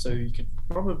space, so you could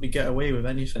probably get away with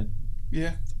anything.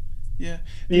 Yeah. Yeah,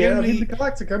 I mean, the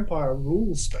Galactic Empire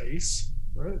rules space.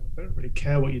 Right? They don't really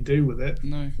care what you do with it.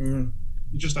 No, Mm.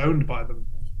 You're just owned by them.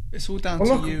 it's all down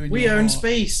Well, to you. look, And we your own heart.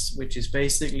 space, which is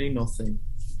basically nothing.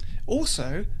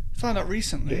 Also, found out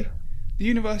recently, Yeah. the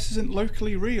universe isn't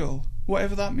locally real,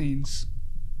 whatever that means.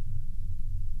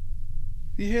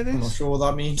 You hear this? I'm not sure what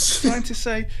that means. Trying to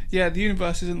say, yeah, the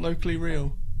universe isn't locally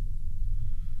real.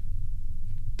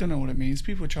 Don't know what it means.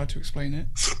 People try to explain it.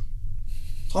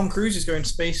 Tom Cruise is going to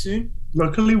space soon.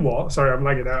 Locally what? Sorry, I'm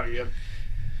lagging out again.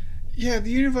 Yeah,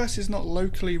 the universe is not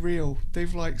locally real.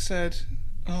 They've like said,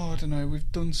 oh, I don't know,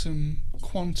 we've done some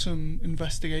quantum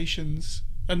investigations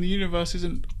and the universe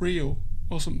isn't real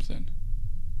or something.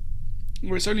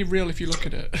 Or it's only real if you look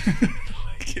at it.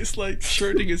 Like it's like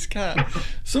Schrodinger's cat.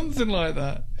 Something like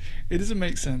that. It doesn't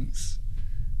make sense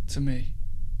to me.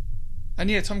 And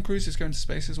yeah, Tom Cruise is going to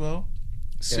space as well.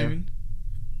 Soon.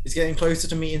 He's getting closer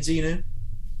to meeting Xena.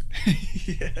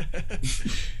 Yeah.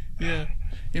 Yeah.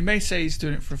 He may say he's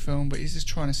doing it for a film, but he's just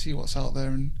trying to see what's out there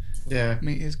and Yeah.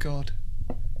 meet his god.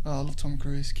 Oh, I love Tom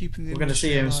Cruise. Keeping the We're going to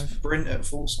see industry him alive. sprint at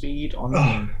full speed on the Oh.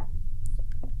 moon.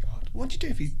 God, what'd you do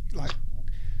if he like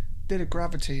did a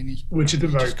gravity and he Which is he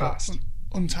very just got fast.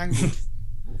 untangled?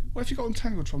 What if he got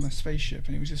untangled from a spaceship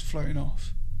and he was just floating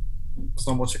off? There's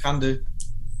not much I can do.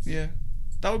 Yeah.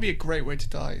 That would be a great way to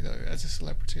die, though, as a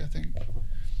celebrity, I think.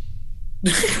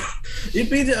 You'd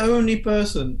be the only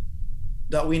person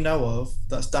that we know of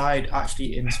that's died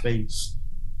actually in space.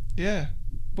 Yeah.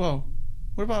 Well,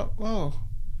 what about... Well...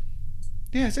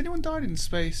 Yeah, has anyone died in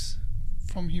space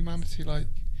from humanity? Like,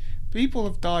 people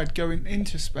have died going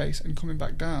into space and coming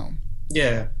back down.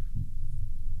 Yeah.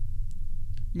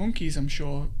 Monkeys, I'm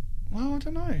sure. Well, I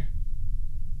don't know.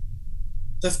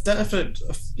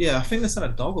 Yeah, I think they sent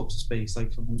a dog up to space,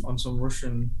 like on some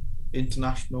Russian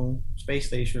international space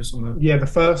station or something. Yeah, the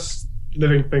first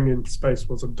living thing in space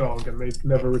was a dog, and they've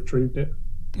never retrieved it.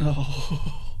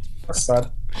 Oh. That's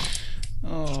sad.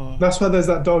 Oh. That's why there's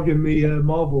that dog in the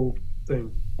Marvel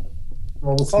thing.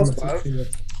 Marvel Cosmo?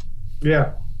 Cinematic.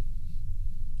 Yeah.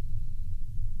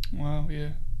 Wow,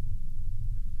 yeah.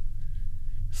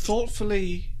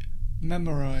 Thoughtfully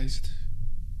memorized.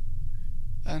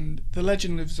 And the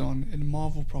legend lives on in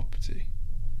Marvel property.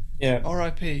 Yeah.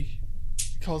 R.I.P.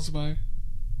 Cosmo.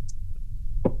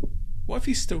 What if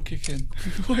he's still kicking?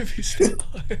 What if he's still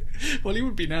alive? Well, he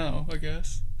would be now, I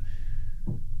guess.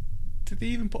 Did they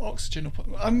even put oxygen up?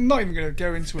 I'm not even going to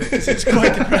go into it because it's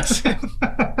quite depressing.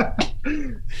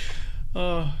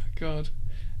 Oh, God.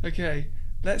 Okay,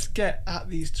 let's get at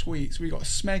these tweets. We got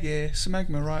Smeg here,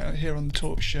 Smegma right here on the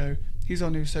talk show. He's our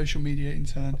new social media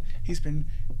intern. He's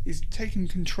taking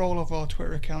control of our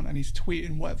Twitter account and he's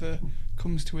tweeting whatever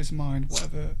comes to his mind,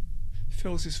 whatever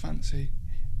fills his fancy,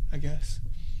 I guess.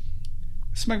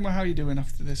 Smegma, how are you doing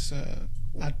after this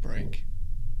ad break?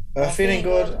 Feeling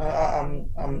good.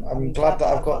 I'm glad that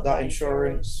I've got that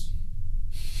insurance.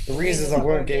 The reasons I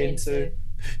won't get into.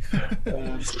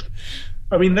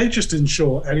 I mean, they just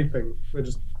insure anything. They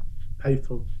just pay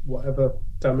for whatever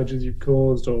damages you've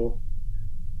caused or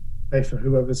pay for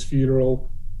whoever's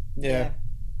funeral. Yeah.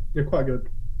 You're quite good.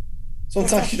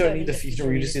 Sometimes you don't need a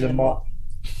funeral, you just need a mop.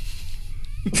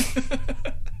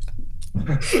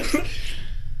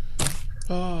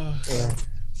 Oh, Yeah.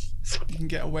 you can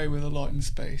get away with a lot in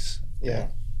space. Yeah.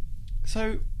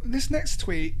 So this next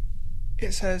tweet,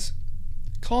 it says,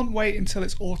 "Can't wait until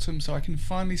it's autumn so I can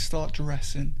finally start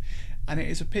dressing," and it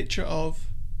is a picture of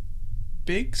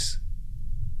Biggs.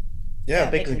 Yeah,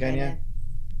 Biggs again, yeah.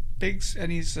 Biggs,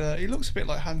 and he looks a bit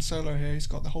like Han Solo here. He's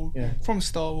got the whole from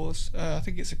Star Wars. I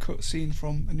think it's a cut scene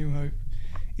from A New Hope.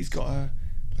 He's got a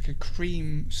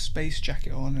cream space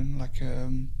jacket on and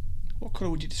what colour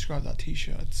would you describe that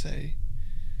t-shirt? I'd say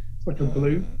It's like a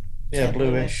blue. Yeah,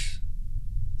 bluish.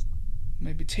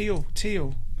 Maybe teal,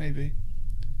 maybe.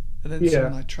 And then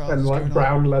Yeah, some trousers and going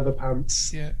brown on. leather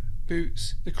pants. Yeah,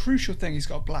 boots. The crucial thing, he's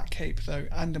got a black cape though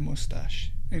and a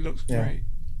mustache. He looks great.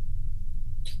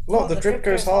 Look, the drip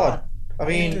goes hard. I It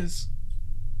mean, is.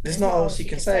 there's not else you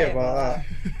can say about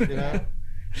that, you know?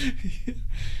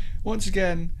 Once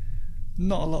again,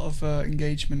 not a lot of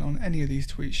engagement on any of these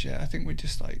tweets yet. I think we're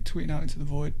just tweeting out into the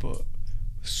void, but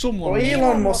someone... Well,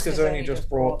 Elon Musk has only just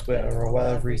brought Twitter or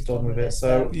whatever he's done with it,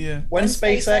 so Yeah, when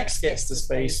SpaceX gets to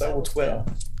space, so will Twitter.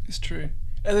 it's true.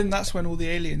 And then that's when all the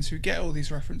aliens who get all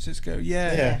these references go,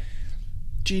 Yeah.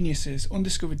 geniuses,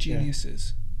 undiscovered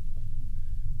geniuses.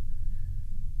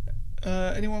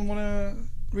 Anyone want to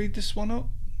read this one up?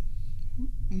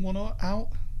 Out?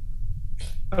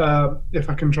 If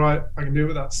I can try it, I can do it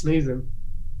without sneezing.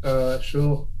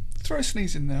 Sure. Throw a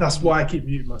sneeze in there. That's why I keep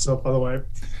muting myself, by the way.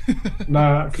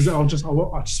 No, because I just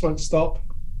won't stop.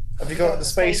 Have you got the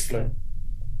space flu?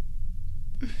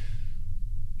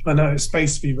 I know, it's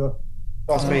space fever.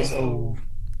 Oh, space. Oh.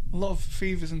 A lot of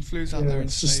fevers and flus out Yeah, there in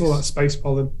it's space. just all that space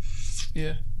pollen.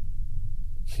 Yeah.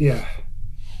 Yeah.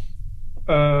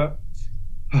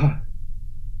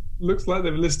 Looks like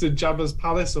they've listed Jabba's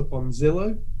palace up on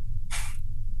Zillow.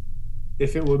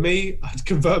 If it were me, I'd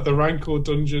convert the Rancor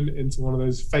dungeon into one of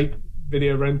those fake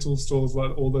video rental stores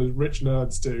like all those rich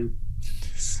nerds do.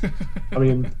 I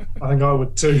mean, I think I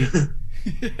would too.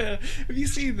 Yeah. Have you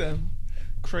seen them?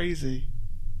 Crazy.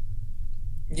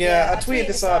 Yeah, I tweeted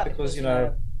this out because, you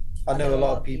know, I know a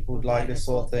lot of people would like this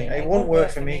sort of thing. It won't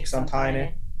work for me because I'm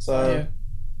tiny, so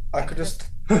I could just...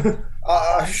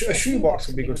 a shoebox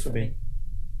would be good for me.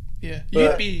 Yeah.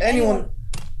 But anyone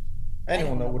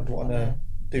that would want to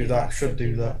do that should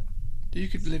do that. You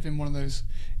could live in one of those,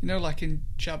 like in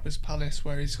Jabba's palace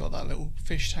where he's got that little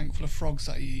fish tank full of frogs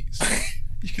that he eats.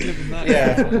 You could live in that.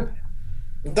 Yeah.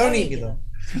 Don't eat me though.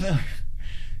 No.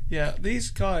 Yeah, these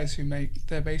guys who make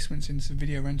their basements into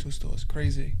video rental stores,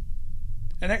 crazy.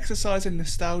 An exercise in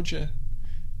nostalgia.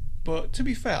 But to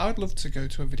be fair, I'd love to go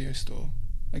to a video store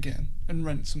again and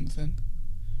rent something.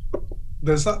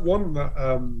 There's that one that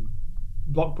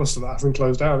Blockbuster that hasn't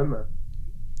closed down, isn't there?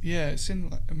 Yeah, it's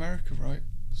in America, right?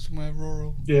 Somewhere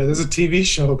rural. Yeah, there's a TV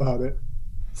show about it.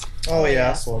 Oh yeah,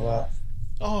 I saw that.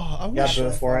 Oh, I Yeah, wish.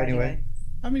 before anyway.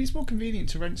 I mean, it's more convenient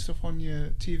to rent stuff on your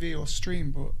TV or stream,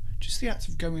 but just the act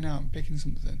of going out and picking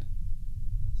something.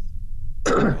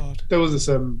 God. There was this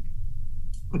I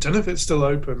don't know if it's still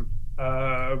open.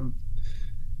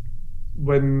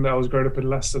 When I was growing up in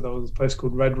Leicester, there was a place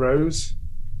called Red Rose,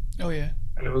 Oh yeah.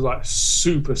 and it was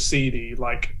super seedy.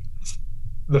 Like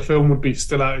the film would be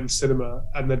still out in cinema,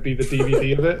 and there'd be the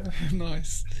DVD of it.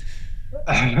 Nice.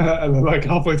 And then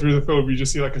halfway through the film, you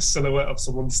just see a silhouette of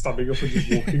someone standing up and just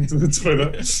walking to the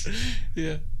toilet.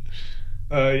 Yeah.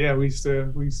 Yeah, we used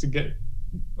to get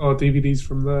our DVDs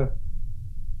from there.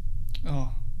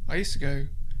 Oh, I used to go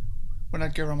when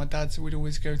I'd go around my dad's. We'd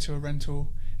always go to a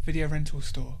video rental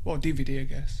store. Well, DVD, I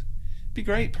guess. Be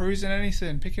great, perusing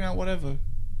anything, picking out whatever,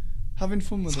 having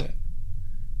fun with it.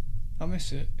 I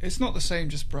miss it. It's not the same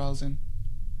just browsing.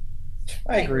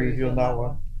 I agree with you on that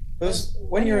one. Because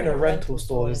when you're in a rental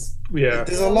store, there's Yeah,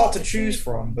 a lot to choose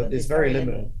from, but it's very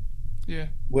limited. Yeah.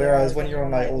 Whereas when you're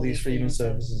on like all these streaming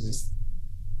services, it's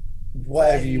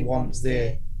whatever you want is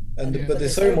there, and but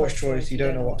there's so much choice you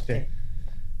don't know what to pick.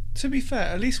 To be fair,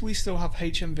 at least we still have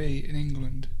HMV in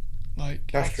England.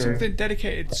 Like That's true. something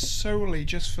dedicated solely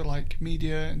just for like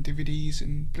media and DVDs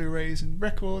and Blu-rays and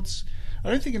records. I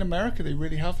don't think in America they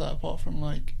really have that, apart from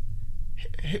like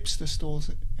hipster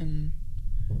stores in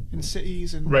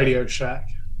cities and Radio Shack.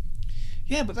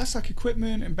 Yeah, but that's like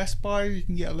equipment and Best Buy. You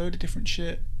can get a load of different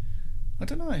shit. I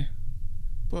don't know,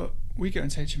 but we go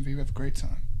into HMV. We have a great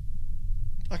time.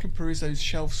 I can peruse those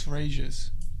shelves for ages.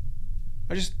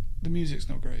 The music's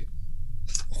not great.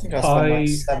 I think I spent like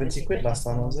 70 quid last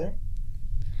time I was there.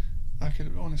 I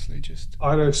could honestly just.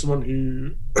 I know someone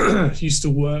who used to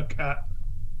work at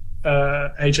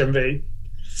HMV.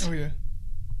 Oh yeah.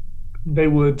 They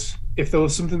would, if there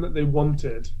was something that they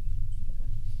wanted,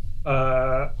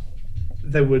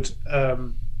 they would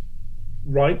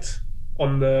write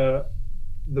on the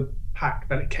pack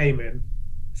that it came in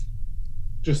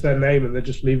just their name, and they'd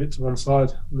just leave it to one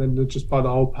side, and then they'd just buy the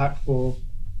whole pack for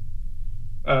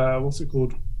what's it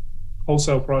called,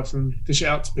 wholesale price, and dish it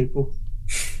out to people.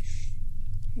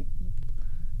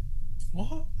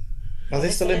 What? Are they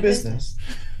still in business?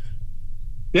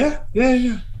 Yeah.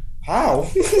 How?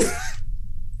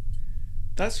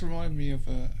 That's reminded me of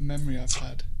a memory I've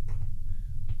had.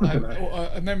 Or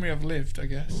a memory I've lived, I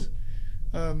guess.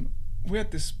 We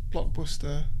had this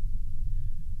Blockbuster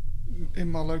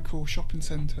in my local shopping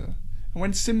centre, and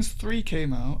when Sims 3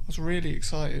 came out, I was really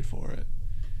excited for it.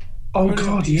 Oh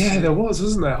god, yeah, there was,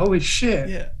 wasn't there? Holy shit.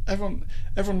 Yeah, everyone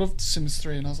loved Sims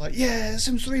 3, and I was like, yeah,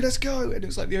 Sims 3, let's go! And it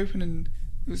was like the opening,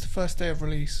 it was the first day of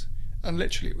release, and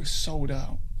literally it was sold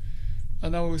out.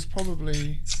 And I was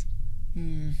probably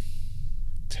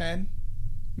 10,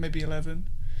 maybe 11,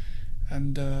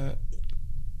 and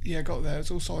I got there, it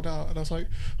was all sold out, and I was like,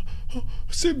 oh,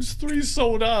 Sims 3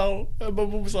 sold out, and my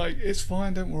mum was like, it's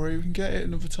fine, don't worry, we can get it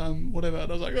another time, whatever.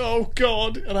 And I was like, oh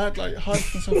god, and I had like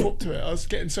hyped myself up to it. I was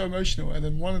getting so emotional, and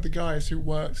then one of the guys who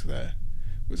works there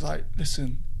was like,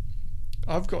 listen,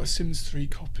 I've got a Sims 3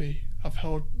 copy I've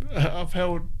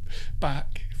held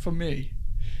back for me.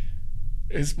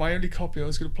 It's my only copy, I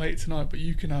was going to play it tonight, but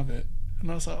you can have it. And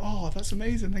I was like, oh, that's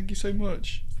amazing, thank you so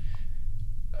much.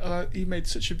 He made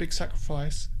such a big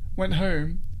sacrifice. Went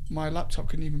home, my laptop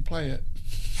couldn't even play it.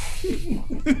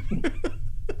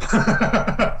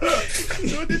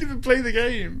 So I didn't even play the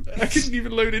game. I couldn't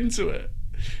even load into it.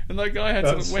 And that guy had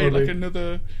to wait funny. like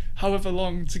another however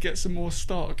long to get some more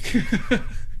stock.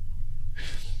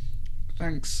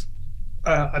 Thanks.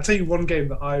 I'll tell you one game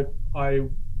that I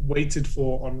waited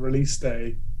for on release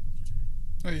day.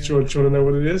 Oh, yeah. Do you want to know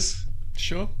what it is?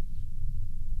 Sure.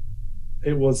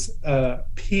 It was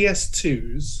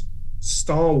PS2's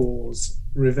Star Wars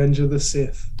Revenge of the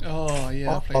Sith. Oh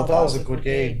yeah. I played Oh, that was a good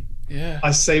game. Yeah. I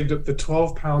saved up the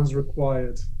 £12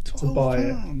 required to buy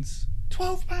it.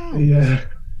 £12. Yeah.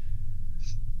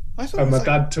 I thought it And was my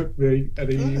dad took me,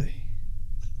 and he. bloody.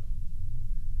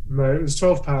 No, it was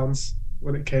 £12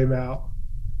 when it came out.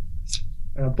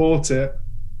 And I bought it.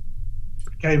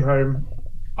 Came home.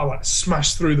 I like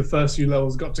smashed through the first few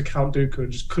levels. Got to Count Dooku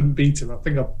and just couldn't beat him. I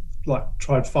think I like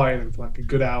tried fighting him for like a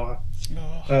good hour.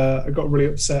 Oh, I got really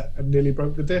upset and nearly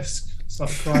broke the disc.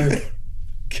 Started crying.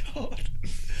 God.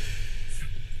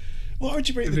 Why would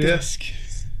you break the Yeah. disc?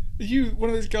 Are you one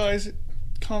of those guys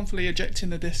calmly ejecting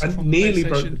the disc I from nearly the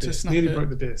broke the PlayStation to disc. snap Nearly it? broke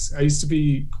the disc. I used to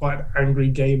be quite an angry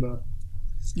gamer.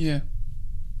 Yeah.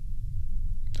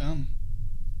 Damn.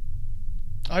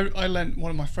 I lent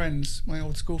one of my friends, my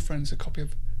old school friends, a copy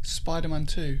of Spider-Man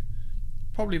 2.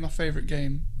 Probably my favourite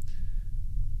game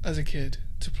as a kid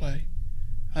to play.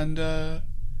 And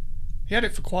he had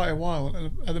it for quite a while.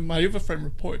 And then my other friend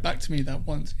reported back to me that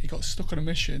once he got stuck on a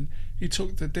mission, he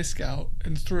took the disc out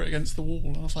and threw it against the wall.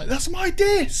 And I was like, that's my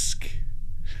disc!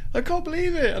 I can't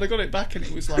believe it! And I got it back and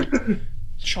it was like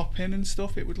chopping and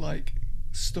stuff. It would like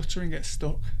stutter and get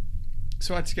stuck.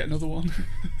 So I had to get another one.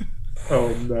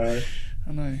 Oh no.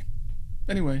 I know.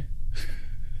 Anyway,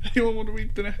 anyone want to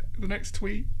read the next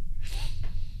tweet?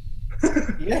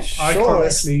 Yeah, sure. I can't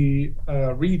actually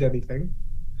read anything.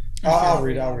 I'll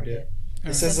read it. It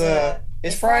Alright. says,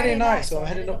 it's Friday night, so I'm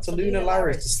heading up to Lunar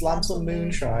Larry's to slam some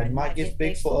moonshine. Might give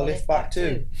Bigfoot a lift back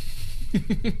too.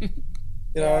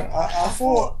 You know, I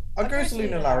thought I'd go to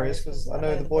Lunar Larry's because I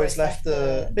know the boys left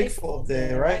the Bigfoot up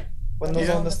there, right? When they was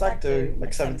Yeah. on the stag do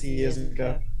like 70 years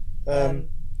ago.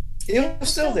 He was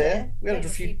still there. We had a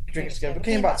few drinks together. We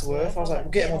came back to Earth. I was like,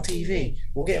 we'll get him on TV.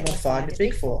 We'll get him on Finding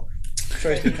Bigfoot.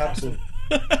 Show's been cancelled.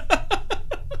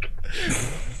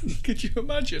 Could you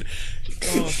imagine?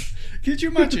 God. Could you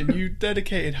imagine you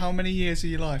dedicated how many years of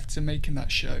your life to making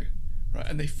that show? right,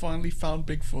 and they finally found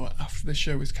Bigfoot after the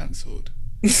show was cancelled,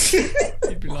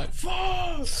 you'd be like,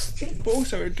 fuck! But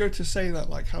also, it'd go to say that,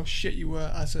 like, how shit you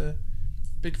were as a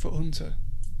Bigfoot hunter.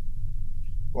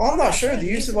 Well, I'm not sure. They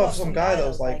used to have some guy that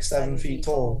was like 7 feet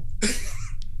tall.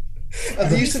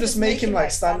 And they used to just make him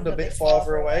like stand a bit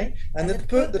farther away, and they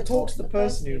talk to the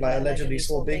person who like allegedly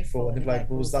saw Bigfoot, and they'd be like,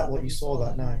 well, "Was that what you saw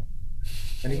that night?"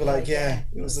 And he'd be like, "Yeah,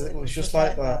 it was just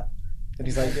like that." And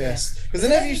he's like, "Yes," because they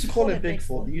never used to call him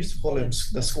Bigfoot. They used to call him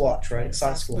the Squatch, right?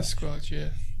 Sasquatch. The Squatch, yeah.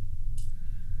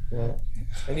 Yeah.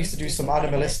 And he used to do some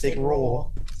animalistic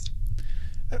roar.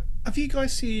 Have you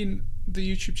guys seen the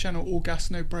YouTube channel All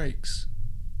Gas No Breaks?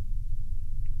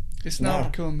 It's now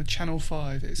become Channel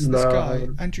 5. It's this guy,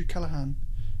 Andrew Callahan.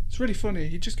 It's really funny.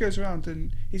 He just goes around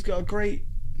and he's got a great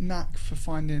knack for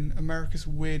finding America's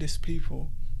weirdest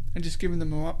people and just giving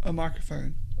them a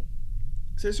microphone.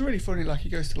 So it's really funny. Like, he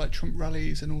goes to like Trump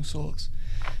rallies and all sorts,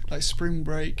 like spring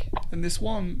break. And this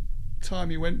one time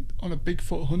he went on a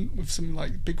Bigfoot hunt with some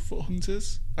like Bigfoot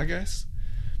hunters, I guess.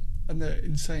 And they're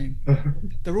insane.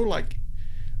 They're all like,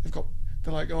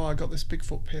 they're like, oh, I got this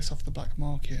Bigfoot piss off the black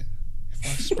market. If I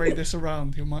spray this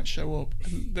around, he might show up.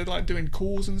 And they're like doing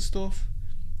calls and stuff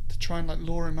to try and like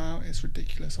lure him out. It's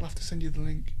ridiculous. I'll have to send you the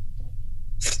link.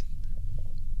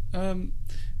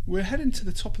 We're heading to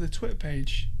the top of the Twitter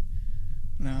page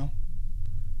now.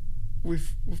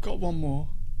 We've got one more.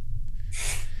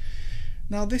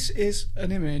 Now this is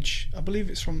an image, I believe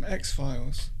it's from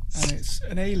X-Files, and it's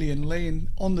an alien laying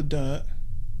on the dirt,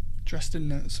 dressed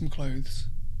in some clothes,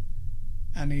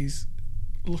 and he's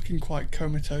looking quite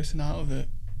comatose and out of it,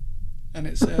 and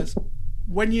it says,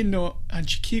 "When you nut," and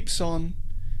she keeps on ...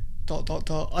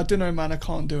 I don't know, man, I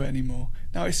can't do it anymore.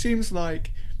 Now it seems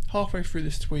like halfway through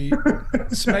this tweet,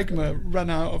 Smegma ran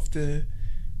out of the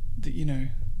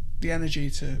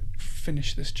energy to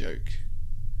finish this joke.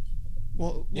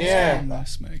 What's going on there,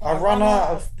 Smeg? I ran out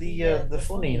of the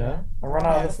funny, you know. I ran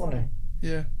out of the funny.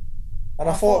 Yeah. And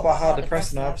I thought about how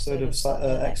depressing the episode of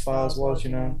X-Files was,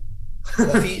 you know.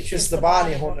 The features the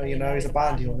bounty hunter, you know, he's a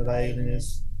bounty hunter, the alien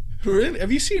is. Really?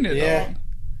 Have you seen it? Yeah. That one?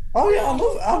 Oh yeah,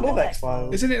 I love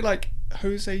X-Files. Isn't it like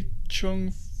Jose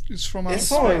Chung is from outer It's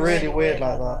something space? really weird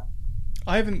like that.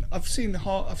 I've seen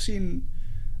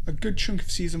a good chunk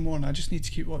of season 1. I just need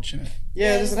to keep watching it.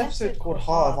 Yeah, there's an episode called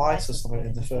Heart of Ice or something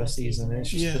in the first season, and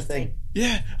it's just the thing.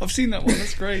 Yeah, I've seen that one.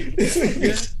 That's great.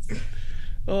 Yeah.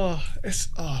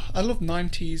 I love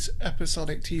 90s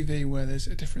episodic TV where there's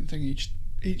a different thing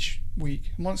each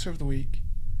week, monster of the week.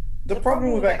 The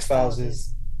problem with X-Files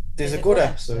is there's a good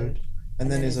episode,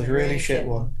 and then there's a really shit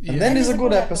one, and then there's a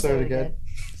good episode again.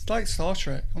 It's like Star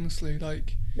Trek, honestly.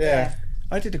 Like, yeah.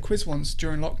 I did a quiz once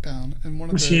during lockdown, and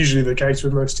it's usually the case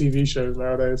with most TV shows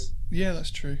nowadays. Yeah, that's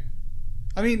true.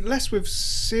 I mean, less with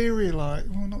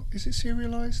serialized. Well, not is it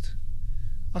serialized?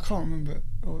 I can't remember.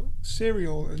 Or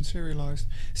serial and serialized.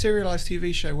 Serialized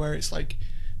TV show where it's like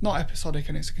not episodic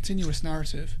and it's a continuous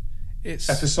narrative. It's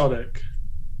episodic.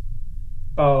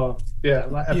 Oh yeah,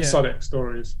 like episodic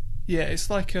stories. Yeah, it's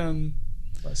like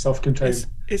self-contained.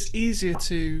 It's easier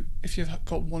to, if you've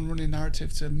got one running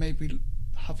narrative, to maybe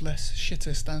have less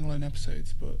shitter standalone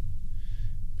episodes, but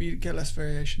you get less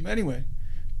variation. But anyway,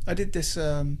 I did this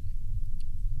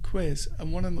quiz,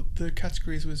 and one of the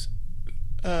categories was,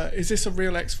 is this a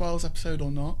real X-Files episode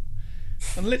or not?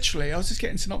 And literally, I was just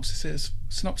getting synopses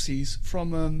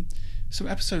from some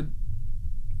X-Files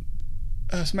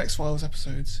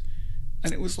episodes,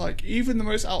 and it was like even the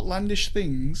most outlandish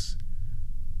things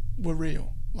were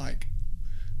real, like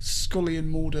Scully and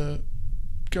Mulder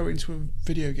go into a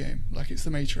video game like it's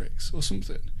the Matrix or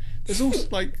something. There's also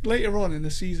like later on in the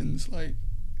seasons, like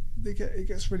it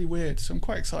gets really weird, so I'm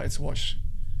quite excited to watch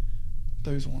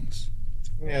those ones.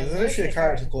 Yeah, there's actually a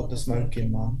character called the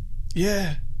Smoking Man.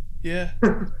 Yeah.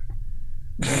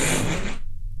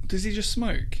 Does he just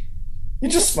smoke? He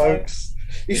just smokes.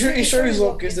 He shows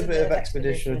up, gives a bit of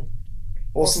expedition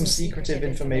or some secretive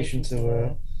information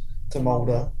to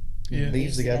Mulder. Yeah.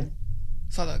 Leaves again.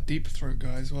 It's like that Deep Throat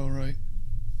guy as well, right?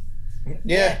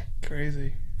 Yeah.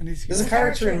 Crazy. And there's a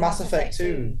character in Mass Effect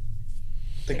 2.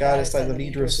 The guy that's like the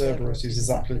leader of Cerberus, who's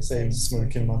exactly the same as the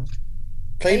Smoking Man.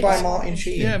 Played by Martin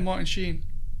Sheen. Yeah, Martin Sheen.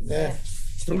 Yeah.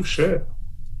 Oh shit.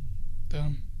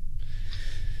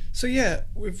 So yeah,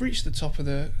 we've reached the top of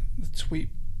the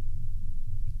Twitter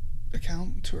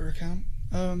account.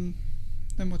 No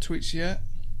more tweets yet.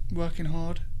 Working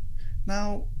hard.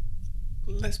 Now,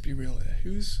 let's be real here.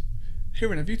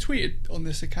 Hiran, have you tweeted on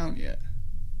this account yet?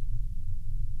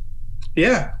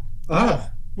 Yeah.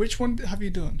 Which one have you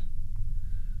done?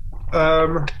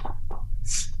 A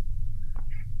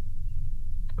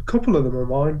couple of them are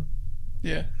mine.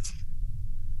 Yeah.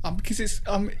 Because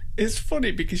it's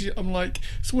funny because I'm like,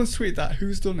 someone's tweeted that,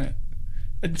 who's done it?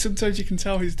 And sometimes you can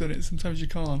tell who's done it, sometimes you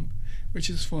can't, which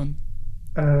is fun.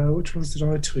 Which ones did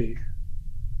I tweet?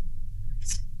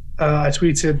 I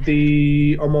tweeted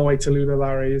the On My Way to Luna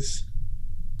Larry's.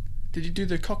 Did you do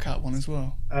the cock out one as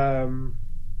well?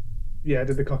 Yeah, I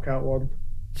did the cock out one.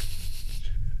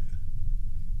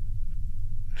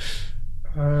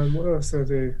 What else did I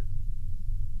do?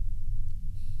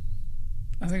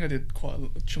 I think I did quite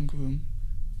a chunk of them.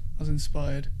 I was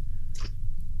inspired.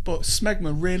 But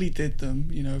Smegma really did them,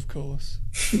 you know, of course.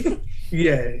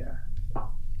 Yeah.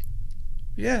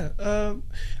 Yeah,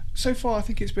 so far I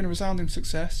think it's been a resounding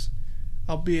success,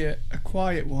 albeit a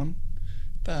quiet one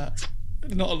that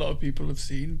not a lot of people have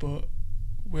seen, but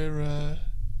we're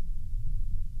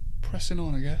pressing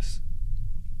on, I guess.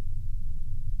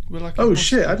 We're like Oh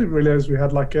shit! I didn't realize we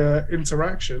had like a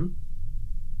interaction.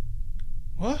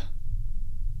 What?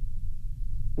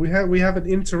 We have an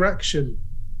interaction.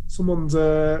 Someone's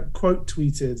quote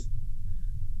tweeted.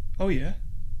 Oh yeah.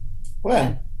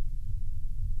 When?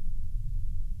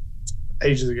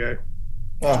 Ages ago.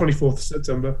 Oh. 24th of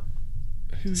September.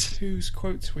 Who's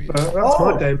quote tweeted? That's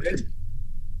right, David.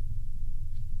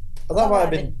 Oh, that might have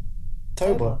been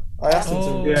Toba. I asked him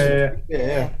Oh. to.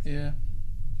 Yeah. Yeah.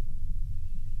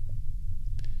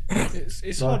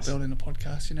 It's hard Nice. building a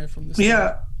podcast, you know, from the start.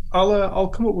 Yeah, I'll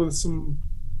come up with some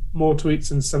more tweets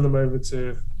and send them over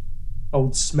to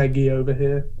old Smeggy over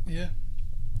here. Yeah.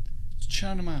 Let's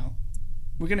churn them out.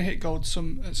 We're gonna hit gold at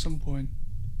some point.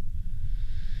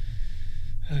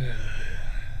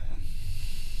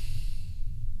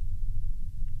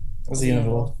 The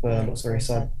universe looks very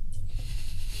sad.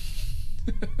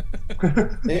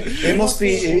 It must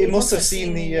be. It must have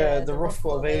seen the rough cut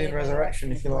of Alien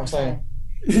Resurrection, if you know what I'm saying.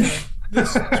 Yeah.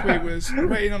 This tweet was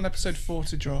waiting on episode 4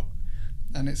 to drop,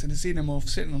 and it's a xenomorph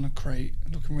sitting on a crate,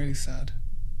 looking really sad.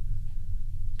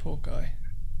 Poor guy.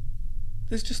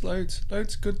 There's just loads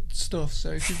of good stuff.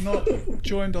 So if you've not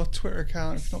joined our Twitter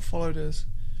account, if you've not followed us,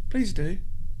 please do.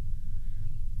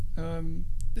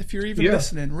 If you're even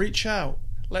listening, reach out.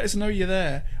 Let us know you're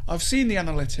there. I've seen the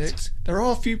analytics. There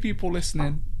are a few people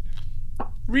listening.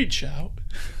 Reach out.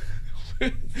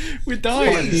 We're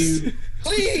dying. Please.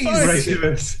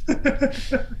 Regulars.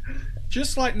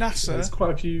 Just like There's NASA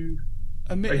quite a few.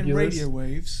 emitting regulars. radio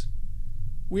waves,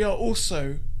 we are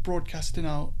also broadcasting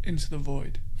out into the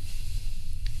void.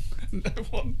 No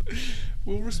one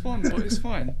will respond, but it's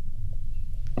fine.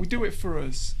 We do it for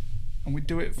us, and we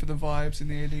do it for the vibes and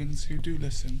the aliens who do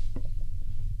listen.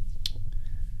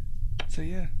 So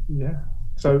yeah.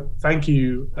 So thank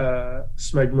you,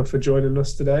 Smegma, for joining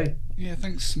us today. Yeah,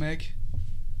 thanks, Smeg.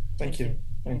 Thank you.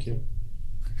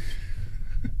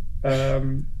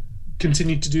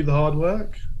 Continue to do the hard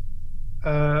work.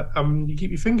 You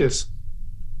keep your fingers.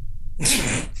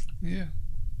 Yeah.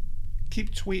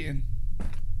 Keep tweeting.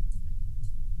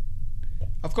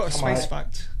 I've got a space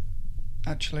fact,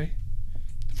 actually,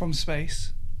 from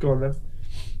space. Go on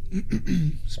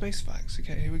then. Space facts.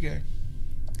 Okay, here we go.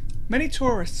 Many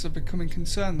tourists are becoming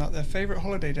concerned that their favourite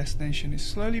holiday destination is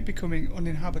slowly becoming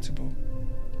uninhabitable.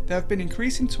 There have been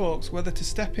increasing talks whether to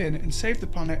step in and save the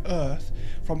planet Earth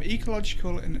from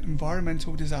ecological and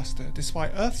environmental disaster,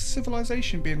 despite Earth's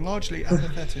civilization being largely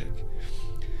apathetic.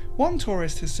 One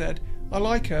tourist has said, "I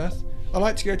like Earth. I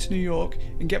like to go to New York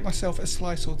and get myself a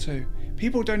slice or two.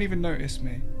 People don't even notice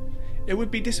me. It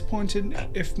would be disappointing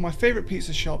if my favourite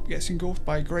pizza shop gets engulfed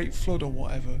by a great flood or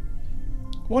whatever."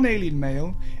 One alien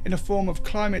male, in a form of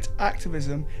climate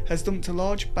activism, has dumped a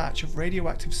large batch of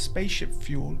radioactive spaceship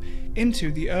fuel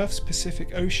into the Earth's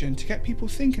Pacific Ocean to get people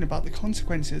thinking about the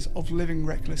consequences of living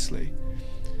recklessly.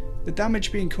 "The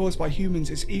damage being caused by humans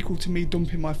is equal to me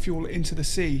dumping my fuel into the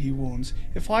sea," he warns.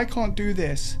 "If I can't do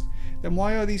this, then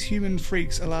why are these human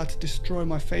freaks allowed to destroy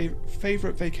my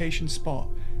favourite vacation spot,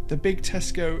 the big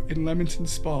Tesco in Leamington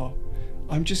Spa?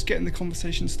 I'm just getting the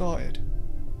conversation started."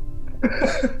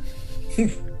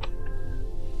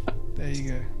 There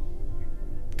you go.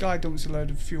 Guy dumps a load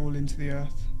of fuel into the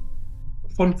earth.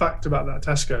 Fun fact about that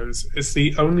Tesco's: it's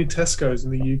the only Tesco's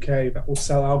in the UK that will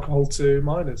sell alcohol to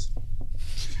minors.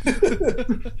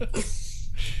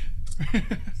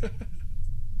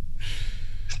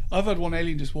 I've had one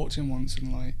alien just walked in once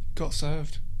and like got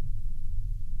served.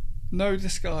 No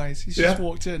disguise. He's just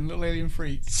walked in, little alien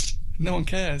freak. No one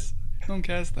cares. No one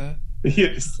cares there.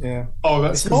 Yes. Yeah. Oh,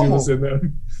 that's It's because he normal. was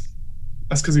in.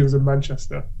 That's because he was in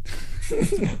Manchester.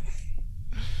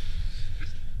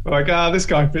 Like, this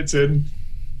guy fits in.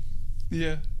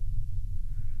 Yeah.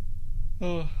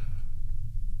 Oh.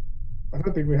 I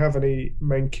don't think we have any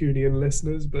Mancunian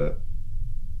listeners, but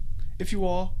If you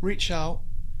are, reach out.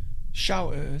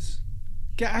 shout at us,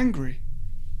 get angry.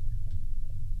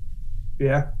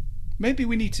 Yeah. Maybe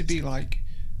we need to be like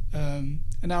an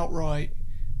outright,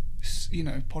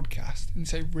 podcast and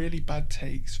say really bad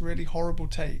takes, really horrible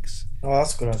takes Oh,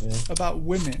 that's a good idea. about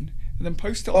women, and then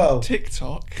post it Well. on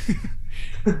TikTok,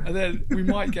 and then we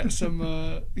might get some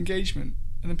engagement.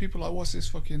 And then people are like, "What's this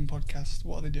fucking podcast?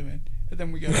 What are they doing?" And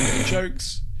then we go,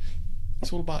 "Jokes.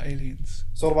 It's all about aliens."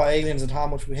 It's all about aliens and how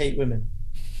much we hate women.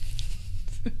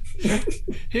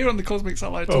 Here on the Cosmic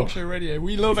Satellite Talk Show Radio,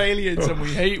 we love aliens and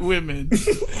we hate women.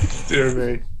 Dear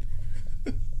me.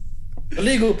 For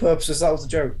legal purposes, that was a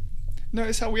joke.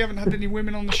 Notice how we haven't had any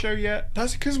women on the show yet?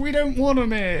 That's because we don't want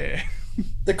them here.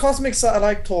 The Cosmic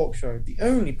Satellite Talk Show, the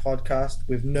only podcast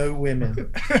with no women.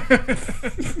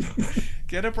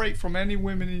 Get a break from any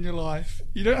women in your life.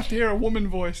 You don't have to hear a woman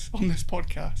voice on this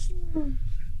podcast.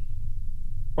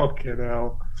 Fucking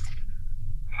hell.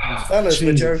 Fellas,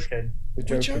 we're Jesus. joking. We're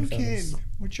joking. joking. Fellas.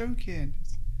 We're joking.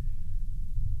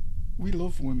 We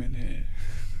love women here.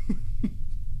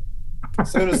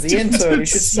 So does the intern. You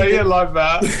should say it like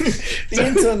that. The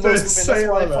intern loves women. Say That's it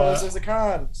why he like follows that. his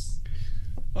accounts.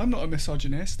 I'm not a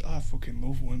misogynist. I fucking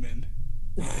love women.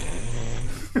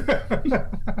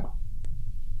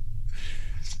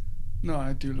 No,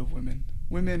 I do love women.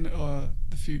 Women are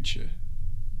the future.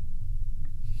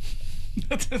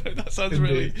 I don't know, that sounds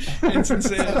really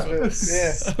insincere, but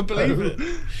Yeah. I believe it.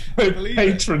 I believe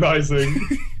it. Patronising.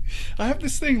 I have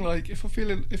this thing, like, if I'm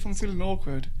feeling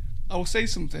awkward, I will say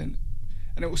something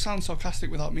and it will sound sarcastic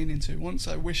without meaning to. Once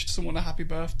I wished someone a happy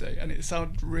birthday and it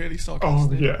sounded really Oh,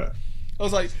 sarcastic. yeah. I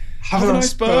was like, have a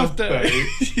nice birthday.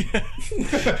 Yeah.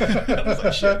 I was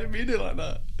like, shit, I didn't mean it like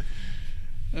that.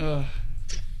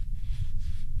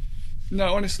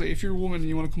 No, honestly, if you're a woman and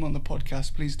you want to come on the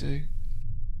podcast, please do.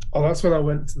 Oh, that's when I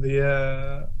went to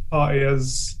the party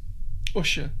as...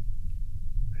 Usher.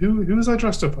 Who was I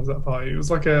dressed up as at that party? It was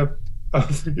like a... I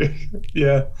forget.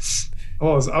 Yeah. I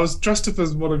was dressed up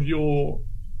as one of your...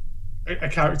 a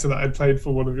character that I'd played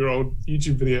for one of your old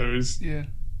YouTube videos. Yeah.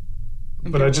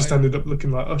 And But I people just like- ended up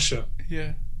looking like Usher.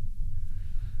 Yeah.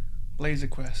 Laser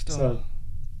Quest. Oh. So-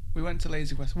 We went to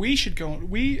Laser Quest. We should go on.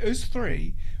 Us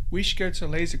three, we should go to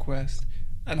Laser Quest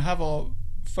and have our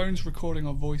phones recording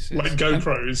our voices. Like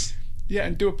GoPros.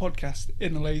 And do a podcast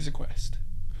in a Laser Quest.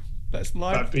 Let's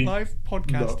live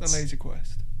podcast nuts. a Laser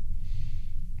Quest.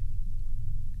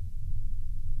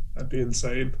 That'd be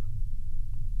insane.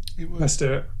 It would. Let's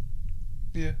do it.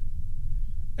 Yeah.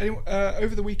 Anyway,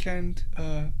 over the weekend,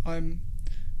 I'm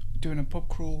doing a pub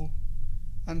crawl.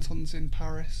 Anton's in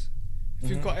Paris. If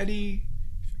you've got any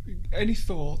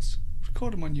thoughts,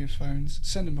 record them on your phones,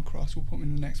 send them across. We'll put them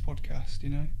in the next podcast.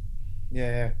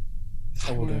 Yeah.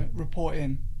 I will do. Report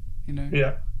in.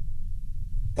 Yeah.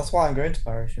 That's why I'm going to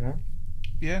Paris,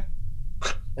 Yeah.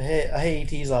 I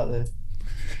hate ETs out there.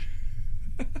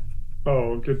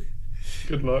 Oh, good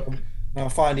luck. I'll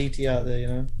find ET out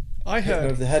there, I Hit him over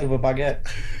heard. the head with a baguette.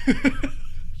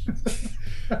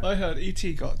 I heard ET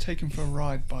got taken for a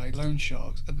ride by loan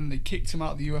sharks, and then they kicked him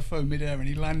out of the UFO midair, and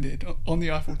he landed on the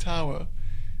Eiffel Tower,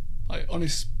 like on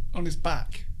his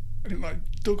back, and it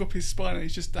dug up his spine, and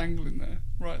he's just dangling there,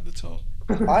 right at the top.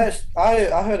 I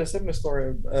heard a similar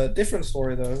story, a different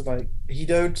story though. Like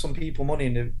he owed some people money,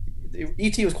 and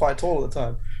ET was quite tall at the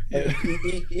time. Yeah.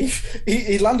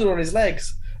 He landed on his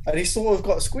legs, and he sort of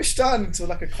got squished down into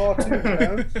like a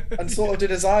cartoon, and sort of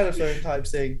did a xylophone type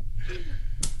thing.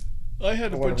 I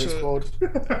heard a Or bunch whatever it's of called.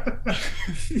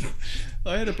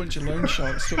 I had a bunch of loan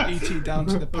sharks took ET down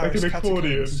to the Like Paris an accordion.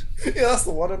 catacombs. Yeah, that's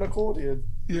the one, an accordion.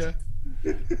 Yeah.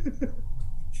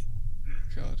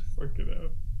 God. Fucking hell.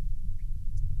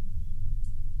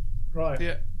 Right.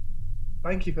 Yeah.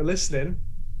 Thank you for listening.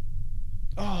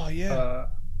 Oh yeah.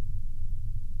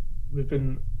 We've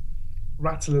been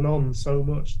rattling on so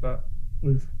much that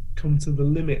we've come to the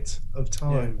limit of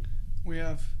time. We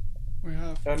have.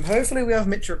 Hopefully we have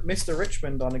Mr.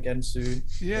 Richmond on again soon.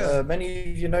 Yeah.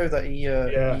 Many of you know that he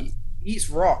eats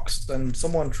rocks, and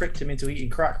someone tricked him into eating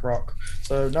crack rock.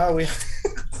 So now we.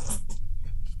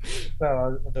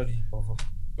 No, I don't need to bother.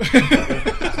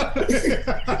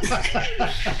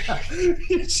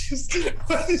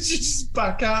 Why did you just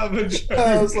back out of a joke?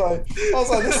 I was like,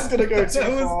 this is gonna go too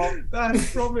far.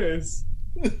 That's promise.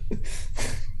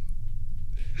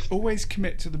 Always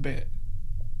commit to the bit.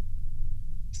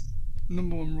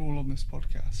 Number one rule on this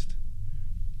podcast.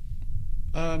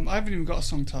 I haven't even got a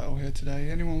song title here today.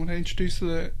 Anyone want to introduce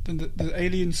the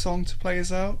alien song to play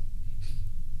us out?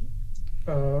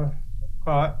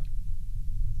 Alright.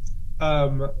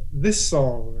 This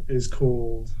song is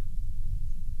called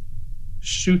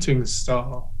Shooting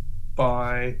Star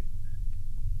by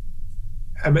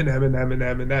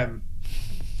Eminem.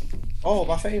 Oh,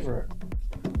 my favourite.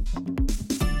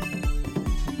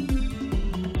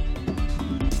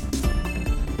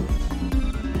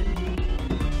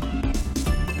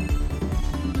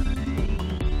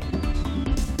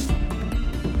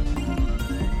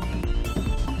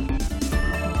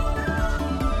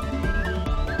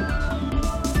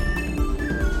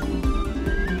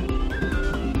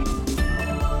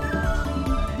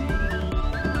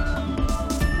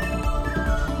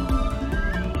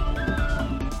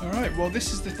 Well,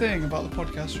 this is the thing about the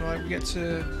podcast, right? We get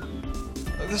to.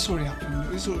 This already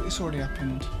happened. It's already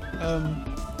happened.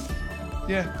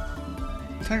 Yeah.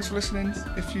 Thanks for listening.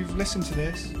 If you've listened to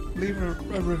this, leave a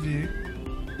review.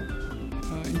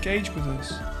 Engage with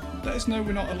us. Let us know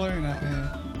we're not alone out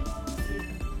here.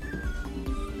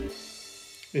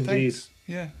 Indeed. Thanks.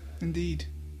 Yeah, indeed.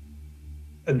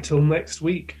 Until next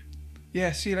week.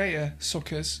 Yeah, see you later,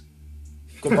 suckers.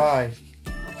 Goodbye.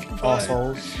 Goodbye.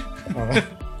 Assholes.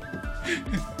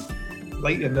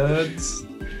 Later, nerds.